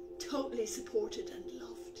 Totally supported and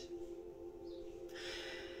loved.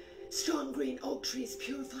 Strong green oak trees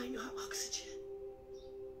purifying our oxygen.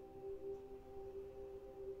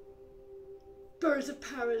 Birds of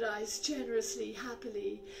paradise generously,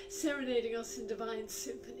 happily serenading us in divine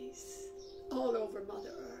symphonies all over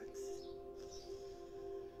Mother Earth.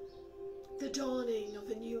 The dawning of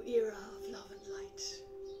a new era of love and light.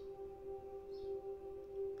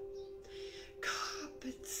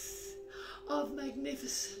 Carpets of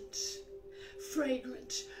magnificent,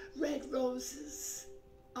 fragrant red roses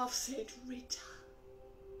of Saint Rita,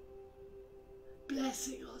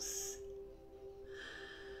 blessing us,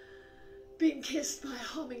 being kissed by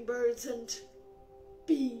hummingbirds and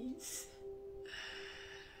bees,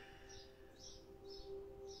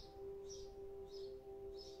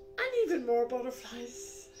 and even more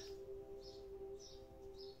butterflies.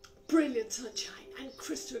 Brilliant sunshine and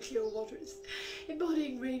crystal clear waters,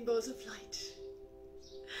 embodying rainbows of light.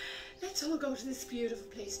 Let's all go to this beautiful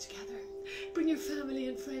place together. Bring your family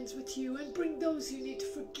and friends with you, and bring those you need to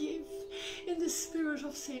forgive in the spirit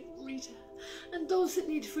of Saint Rita. And those that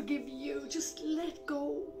need to forgive you, just let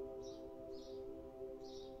go.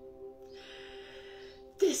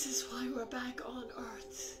 This is why we're back on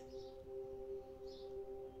earth.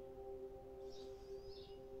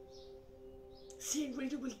 Saint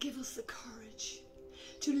Rita will give us the courage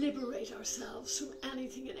to liberate ourselves from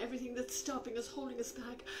anything and everything that's stopping us, holding us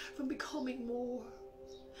back from becoming more.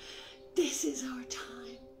 This is our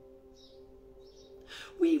time.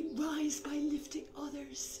 We rise by lifting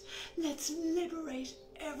others. Let's liberate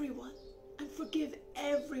everyone and forgive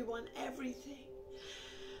everyone, everything.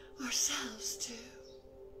 Ourselves too.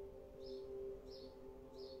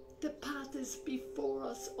 The path is before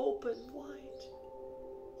us, open wide.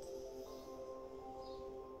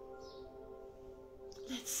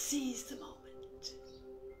 Let's seize the moment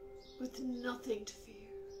with nothing to fear.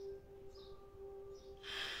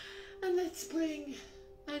 And let's bring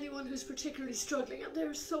anyone who's particularly struggling, and there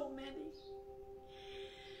are so many.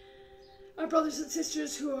 Our brothers and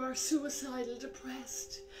sisters who are suicidal,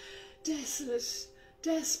 depressed, desolate,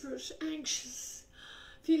 desperate, anxious,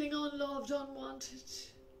 feeling unloved, unwanted,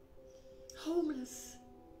 homeless.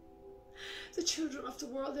 The children of the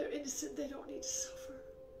world, they're innocent, they don't need to suffer.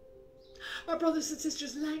 Our brothers and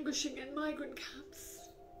sisters languishing in migrant camps.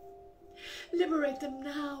 Liberate them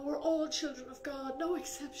now. We're all children of God, no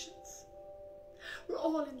exceptions. We're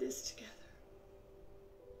all in this together.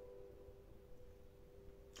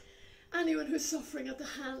 Anyone who's suffering at the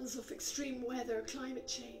hands of extreme weather, climate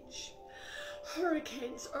change,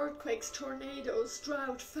 hurricanes, earthquakes, tornadoes,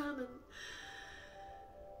 drought, famine,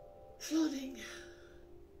 flooding.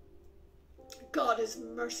 God is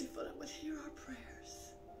merciful and will hear our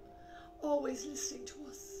prayers, always listening to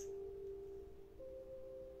us.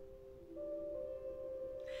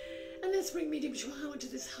 And let's bring Medium Joao into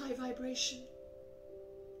this high vibration.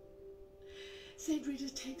 Saint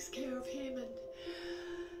Rita takes care of him and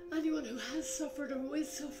anyone who has suffered or who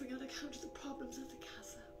is suffering on account of the problems of the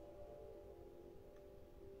casa.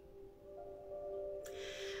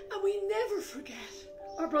 And we never forget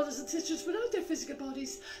our brothers and sisters without their physical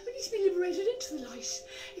bodies. We need to be liberated into the light,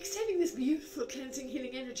 extending this beautiful cleansing,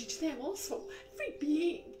 healing energy to them also. Every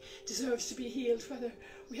being deserves to be healed, whether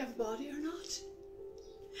we have a body or not.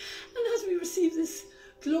 And as we receive this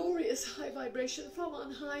glorious high vibration from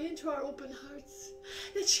on high into our open hearts,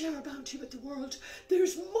 let's share our bounty with the world.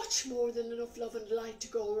 There's much more than enough love and light to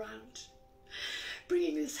go around.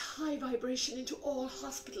 Bringing this high vibration into all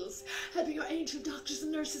hospitals, helping our angel doctors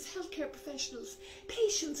and nurses, healthcare professionals,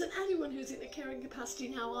 patients and anyone who's in a caring capacity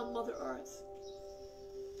now on Mother Earth.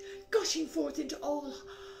 Gushing forth into all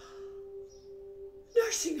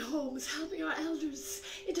nursing homes, helping our elders,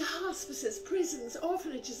 into hospices, prisons,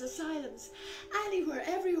 orphanages, asylums, anywhere,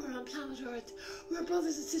 everywhere on planet Earth where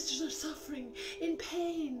brothers and sisters are suffering, in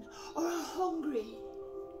pain or are hungry.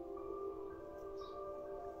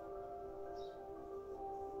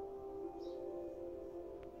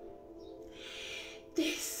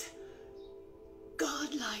 This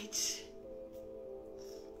God light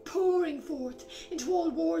pouring forth into all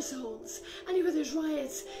war zones, anywhere there's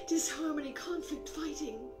riots, disharmony, conflict,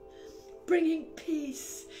 fighting, bringing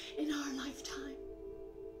peace in our lifetime.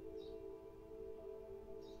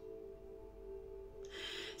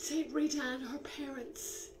 Saint Rita and her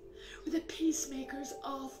parents were the peacemakers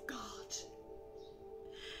of God,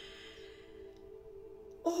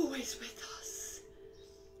 always with us.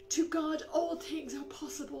 To God, all things are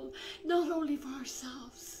possible, not only for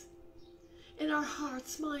ourselves, in our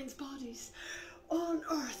hearts, minds, bodies, on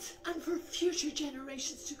earth, and for future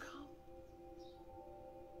generations to come.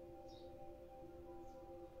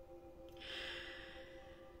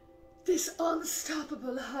 This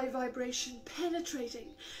unstoppable high vibration penetrating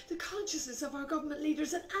the consciousness of our government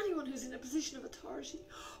leaders and anyone who's in a position of authority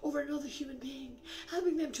over another human being,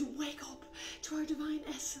 helping them to wake up to our divine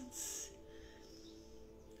essence.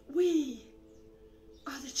 We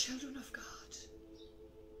are the children of God.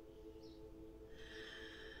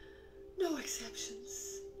 No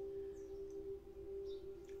exceptions.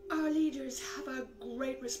 Our leaders have a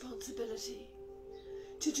great responsibility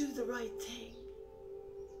to do the right thing.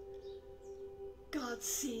 God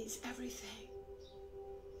sees everything.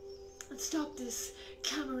 And stop this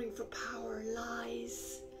clamoring for power,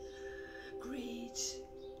 lies, greed.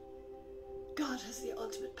 God has the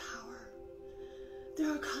ultimate power.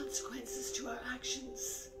 There are consequences to our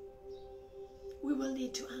actions. We will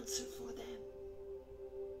need to answer for them.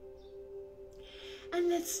 And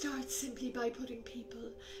let's start simply by putting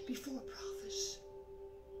people before profit.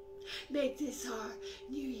 Make this our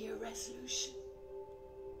New Year resolution.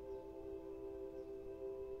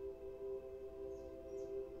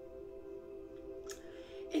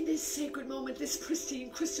 In this sacred moment, this pristine,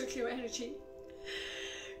 crystal clear energy,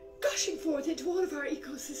 gushing forth into all of our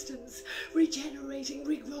ecosystems, regenerating,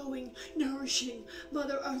 regrowing, nourishing.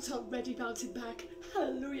 Mother Earth's already bouncing back.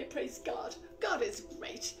 Hallelujah, praise God. God is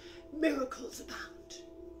great. Miracles abound.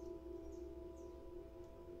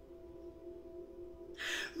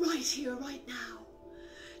 Right here, right now,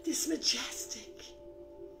 this majestic,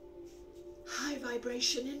 high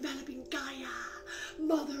vibration enveloping Gaia,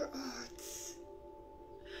 Mother Earth.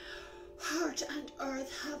 Heart and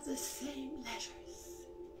earth have the same letters.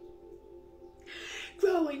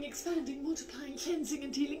 growing, expanding, multiplying, cleansing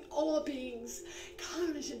and healing all beings,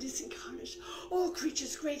 carnate and disincarnate, all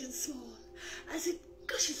creatures great and small, as it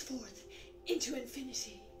gushes forth into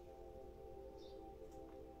infinity.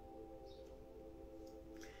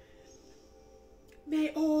 May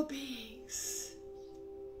all beings,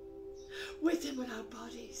 with and without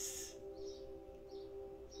bodies,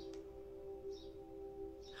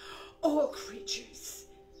 all creatures,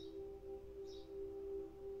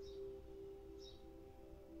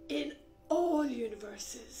 in all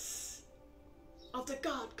universes of the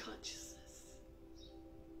God consciousness,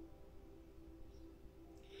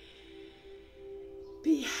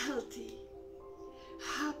 be healthy,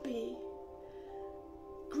 happy,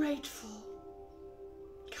 grateful,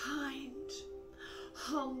 kind,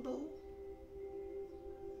 humble,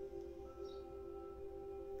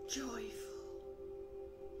 joyful,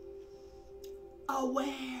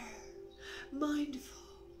 aware, mindful,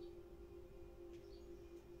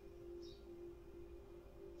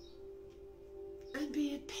 and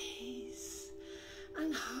be at peace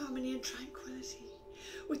and harmony and tranquility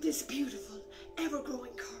with this beautiful,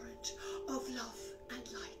 ever-growing current of love and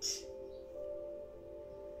light.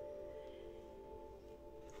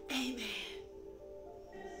 Amen.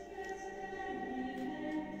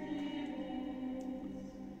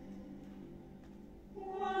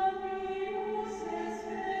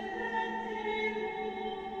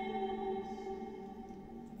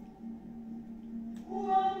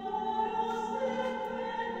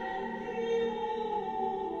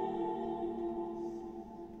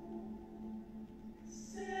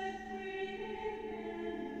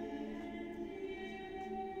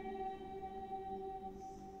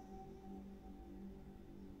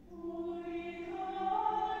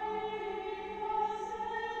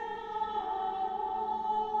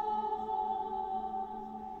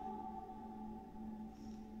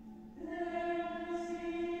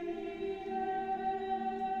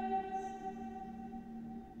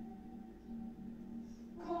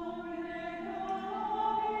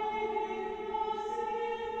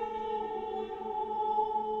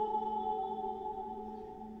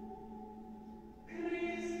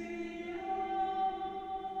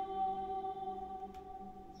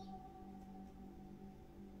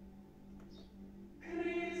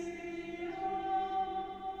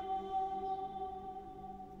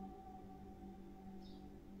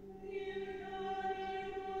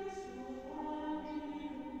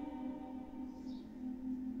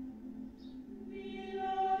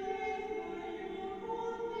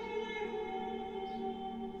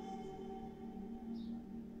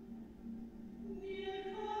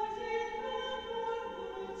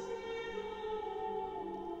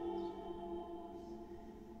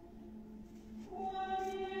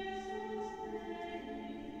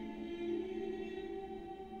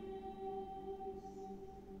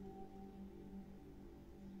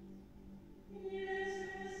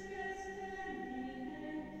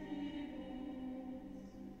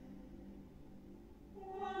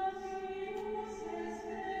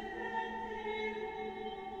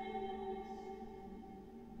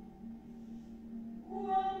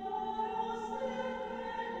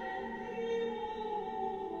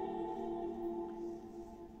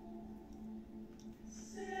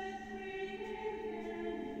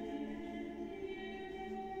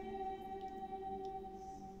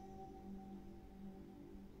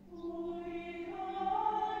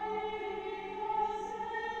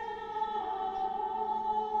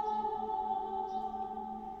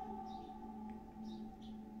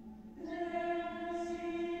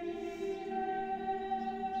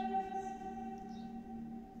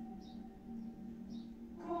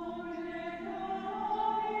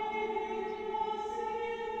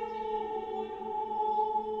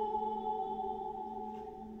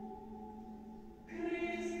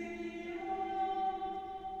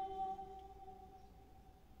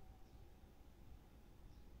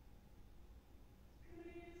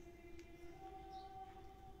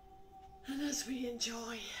 And as we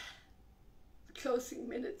enjoy the closing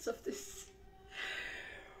minutes of this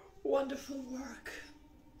wonderful work,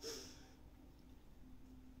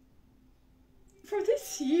 for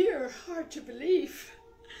this year, hard to believe,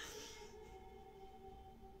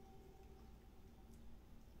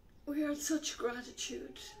 we are in such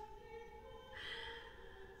gratitude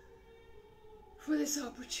for this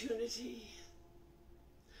opportunity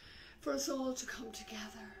for us all to come together.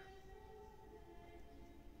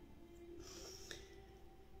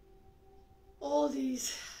 All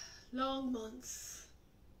these long months,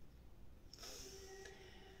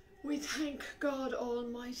 we thank God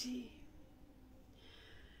Almighty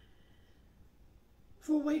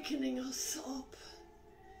for wakening us up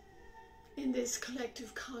in this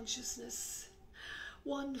collective consciousness,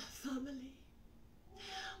 one family,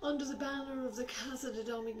 under the banner of the Casa de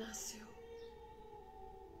Dominatio,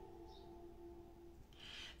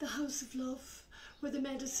 the house of love, where the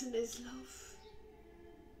medicine is love.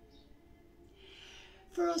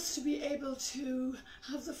 For us to be able to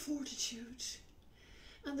have the fortitude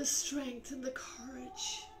and the strength and the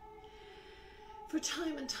courage, for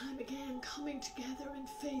time and time again coming together in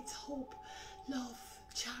faith, hope, love,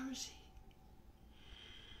 charity,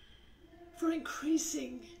 for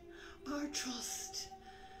increasing our trust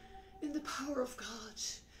in the power of God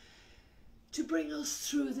to bring us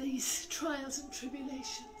through these trials and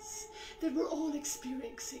tribulations that we're all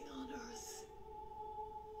experiencing on earth,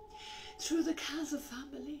 through the Casa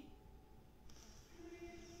family,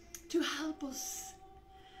 to help us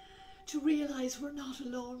to realize we're not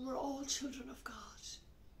alone, we're all children of God,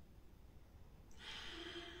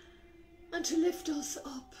 and to lift us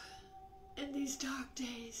up in these dark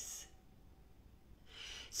days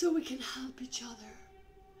so we can help each other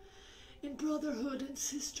in brotherhood and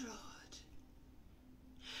sisterhood,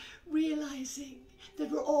 realizing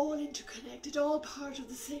that we're all interconnected, all part of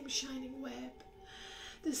the same shining web,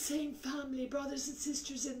 the same family, brothers and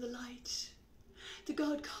sisters in the light, the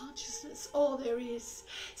God consciousness, all there is,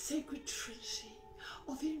 sacred trinity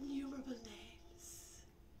of innumerable names.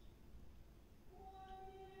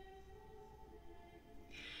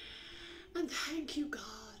 And thank you, God,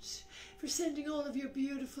 for sending all of your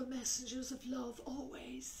beautiful messengers of love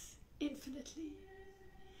always, infinitely.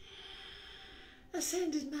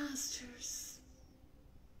 Ascended masters,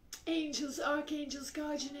 angels, archangels,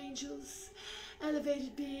 guardian angels,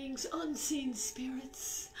 elevated beings, unseen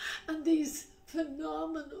spirits, and these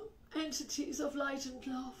phenomenal entities of light and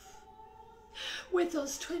love, with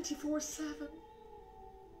us 24/7,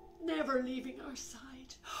 never leaving our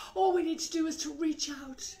side. All we need to do is to reach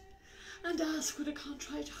out and ask with a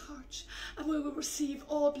contrite heart, and we will receive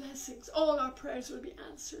all blessings. All our prayers will be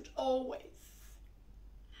answered, always.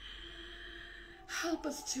 Help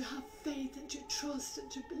us to have faith and to trust and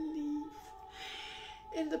to believe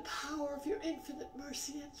in the power of your infinite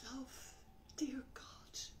mercy and love, dear God.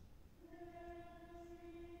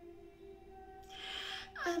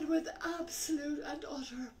 And with absolute and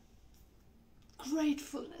utter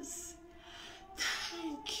gratefulness,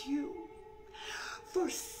 thank you for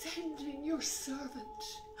sending your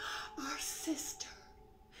servant, our sister,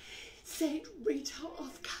 Saint Rita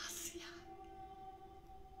of Cascia.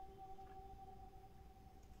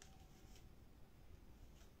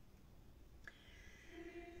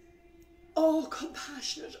 All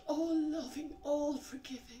compassionate, all loving, all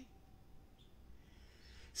forgiving,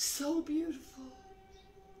 so beautiful,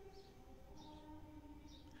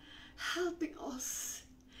 helping us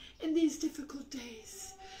in these difficult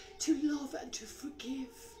days to love and to forgive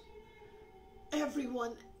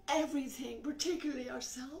everyone, everything, particularly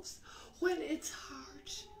ourselves, when it's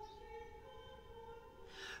hard.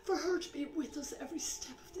 For her to be with us every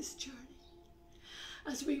step of this journey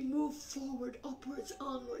as we move forward, upwards,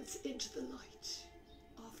 onwards into the light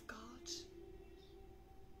of God.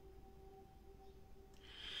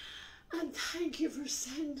 And thank you for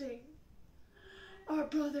sending our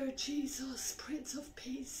brother Jesus, Prince of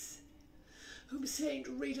Peace, whom Saint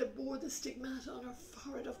Rita bore the stigmata on her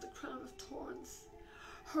forehead of the crown of thorns.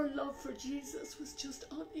 Her love for Jesus was just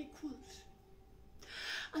unequaled.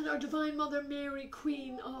 And our Divine Mother Mary,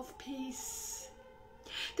 Queen of Peace,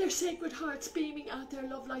 their sacred hearts beaming out their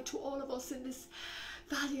love light to all of us in this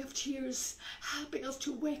valley of tears, helping us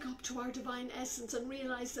to wake up to our divine essence and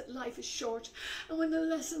realize that life is short, and when the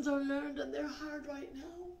lessons are learned and they're hard right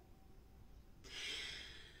now,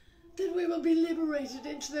 then we will be liberated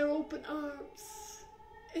into their open arms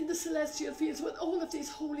in the celestial fields with all of these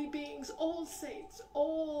holy beings, all saints,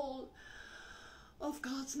 all of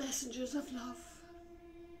God's messengers of love,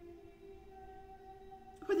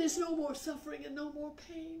 where there's no more suffering and no more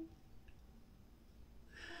pain.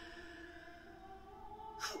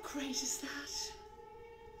 How great is that?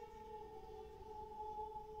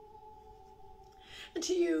 And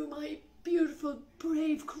to you, my beautiful,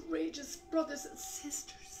 brave, courageous brothers and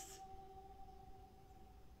sisters,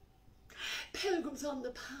 pilgrims on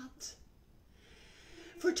the path,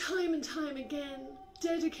 for time and time again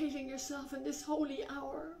dedicating yourself in this holy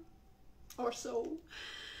hour or so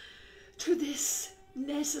to this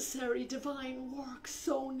necessary divine work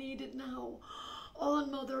so needed now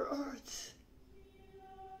on Mother Earth,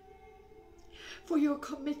 for your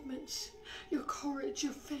commitment, your courage,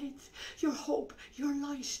 your faith, your hope, your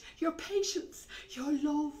light, your patience, your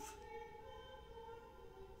love,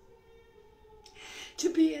 to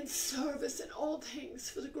be in service in all things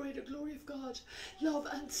for the greater glory of God. Love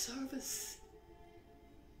and service.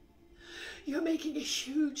 You're making a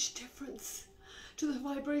huge difference to the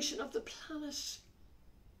vibration of the planet.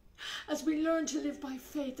 As we learn to live by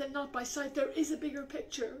faith and not by sight, there is a bigger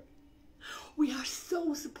picture. We are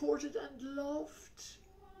so supported and loved.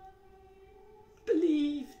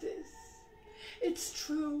 Believe this. It's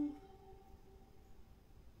true.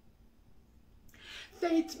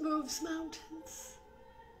 Faith moves mountains.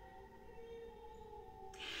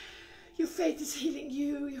 Your faith is healing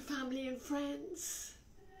you, your family and friends,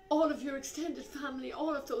 all of your extended family,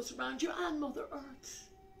 all of those around you, and Mother Earth.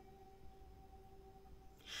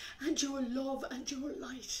 And your love and your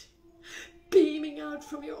light beaming out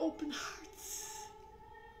from your open hearts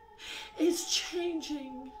is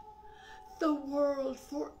changing the world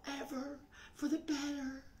forever for the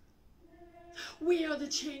better. We are the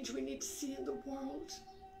change we need to see in the world.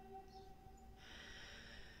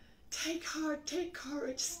 Take heart, take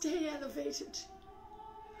courage, stay elevated.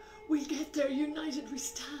 We'll get there, united we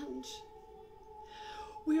stand.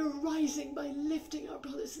 We are rising by lifting our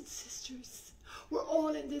brothers and sisters. We're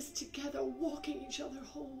all in this together, walking each other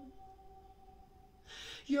home.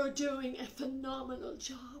 You're doing a phenomenal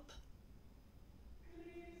job.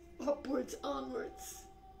 Upwards, onwards.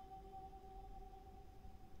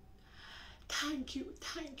 Thank you,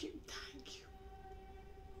 thank you, thank you.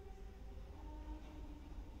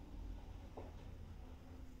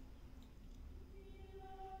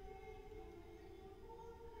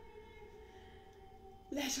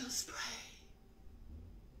 Let us pray.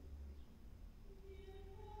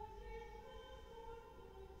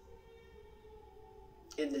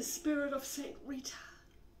 In the spirit of Saint Rita,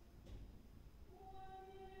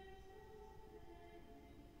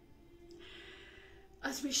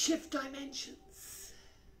 as we shift dimensions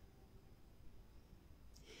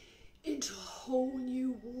into a whole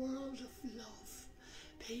new world of love,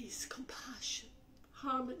 peace, compassion,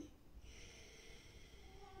 harmony,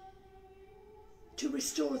 to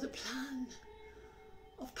restore the plan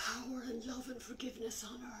of power and love and forgiveness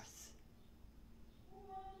on earth.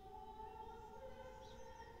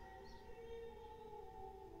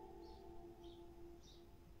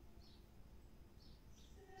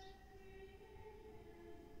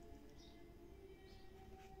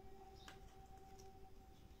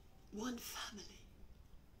 One family.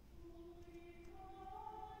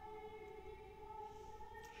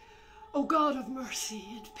 O God of mercy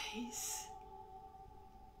and peace,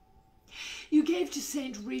 you gave to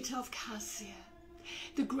Saint Rita of Cascia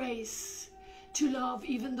the grace to love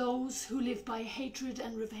even those who live by hatred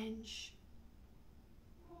and revenge.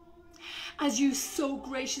 As you so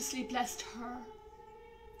graciously blessed her,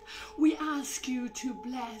 we ask you to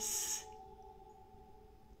bless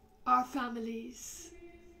our families.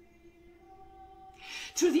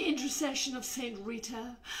 Through the intercession of Saint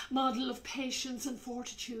Rita, model of patience and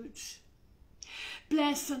fortitude,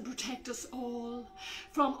 bless and protect us all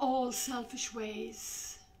from all selfish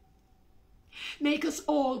ways. Make us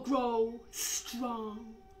all grow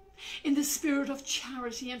strong in the spirit of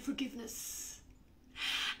charity and forgiveness.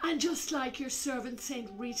 And just like your servant Saint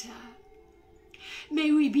Rita,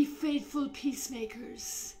 may we be faithful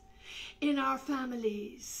peacemakers in our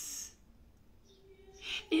families,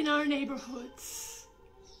 in our neighborhoods,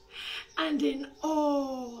 and in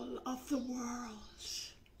all of the world,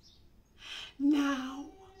 now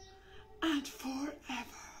and forever.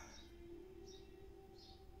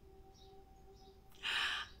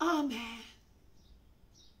 Amen.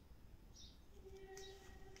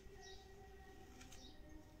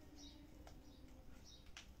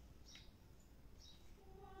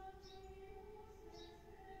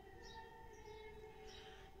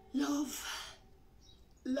 Love,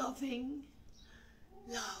 loving,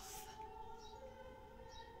 love.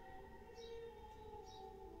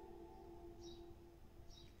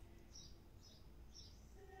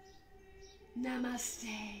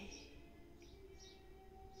 Namaste.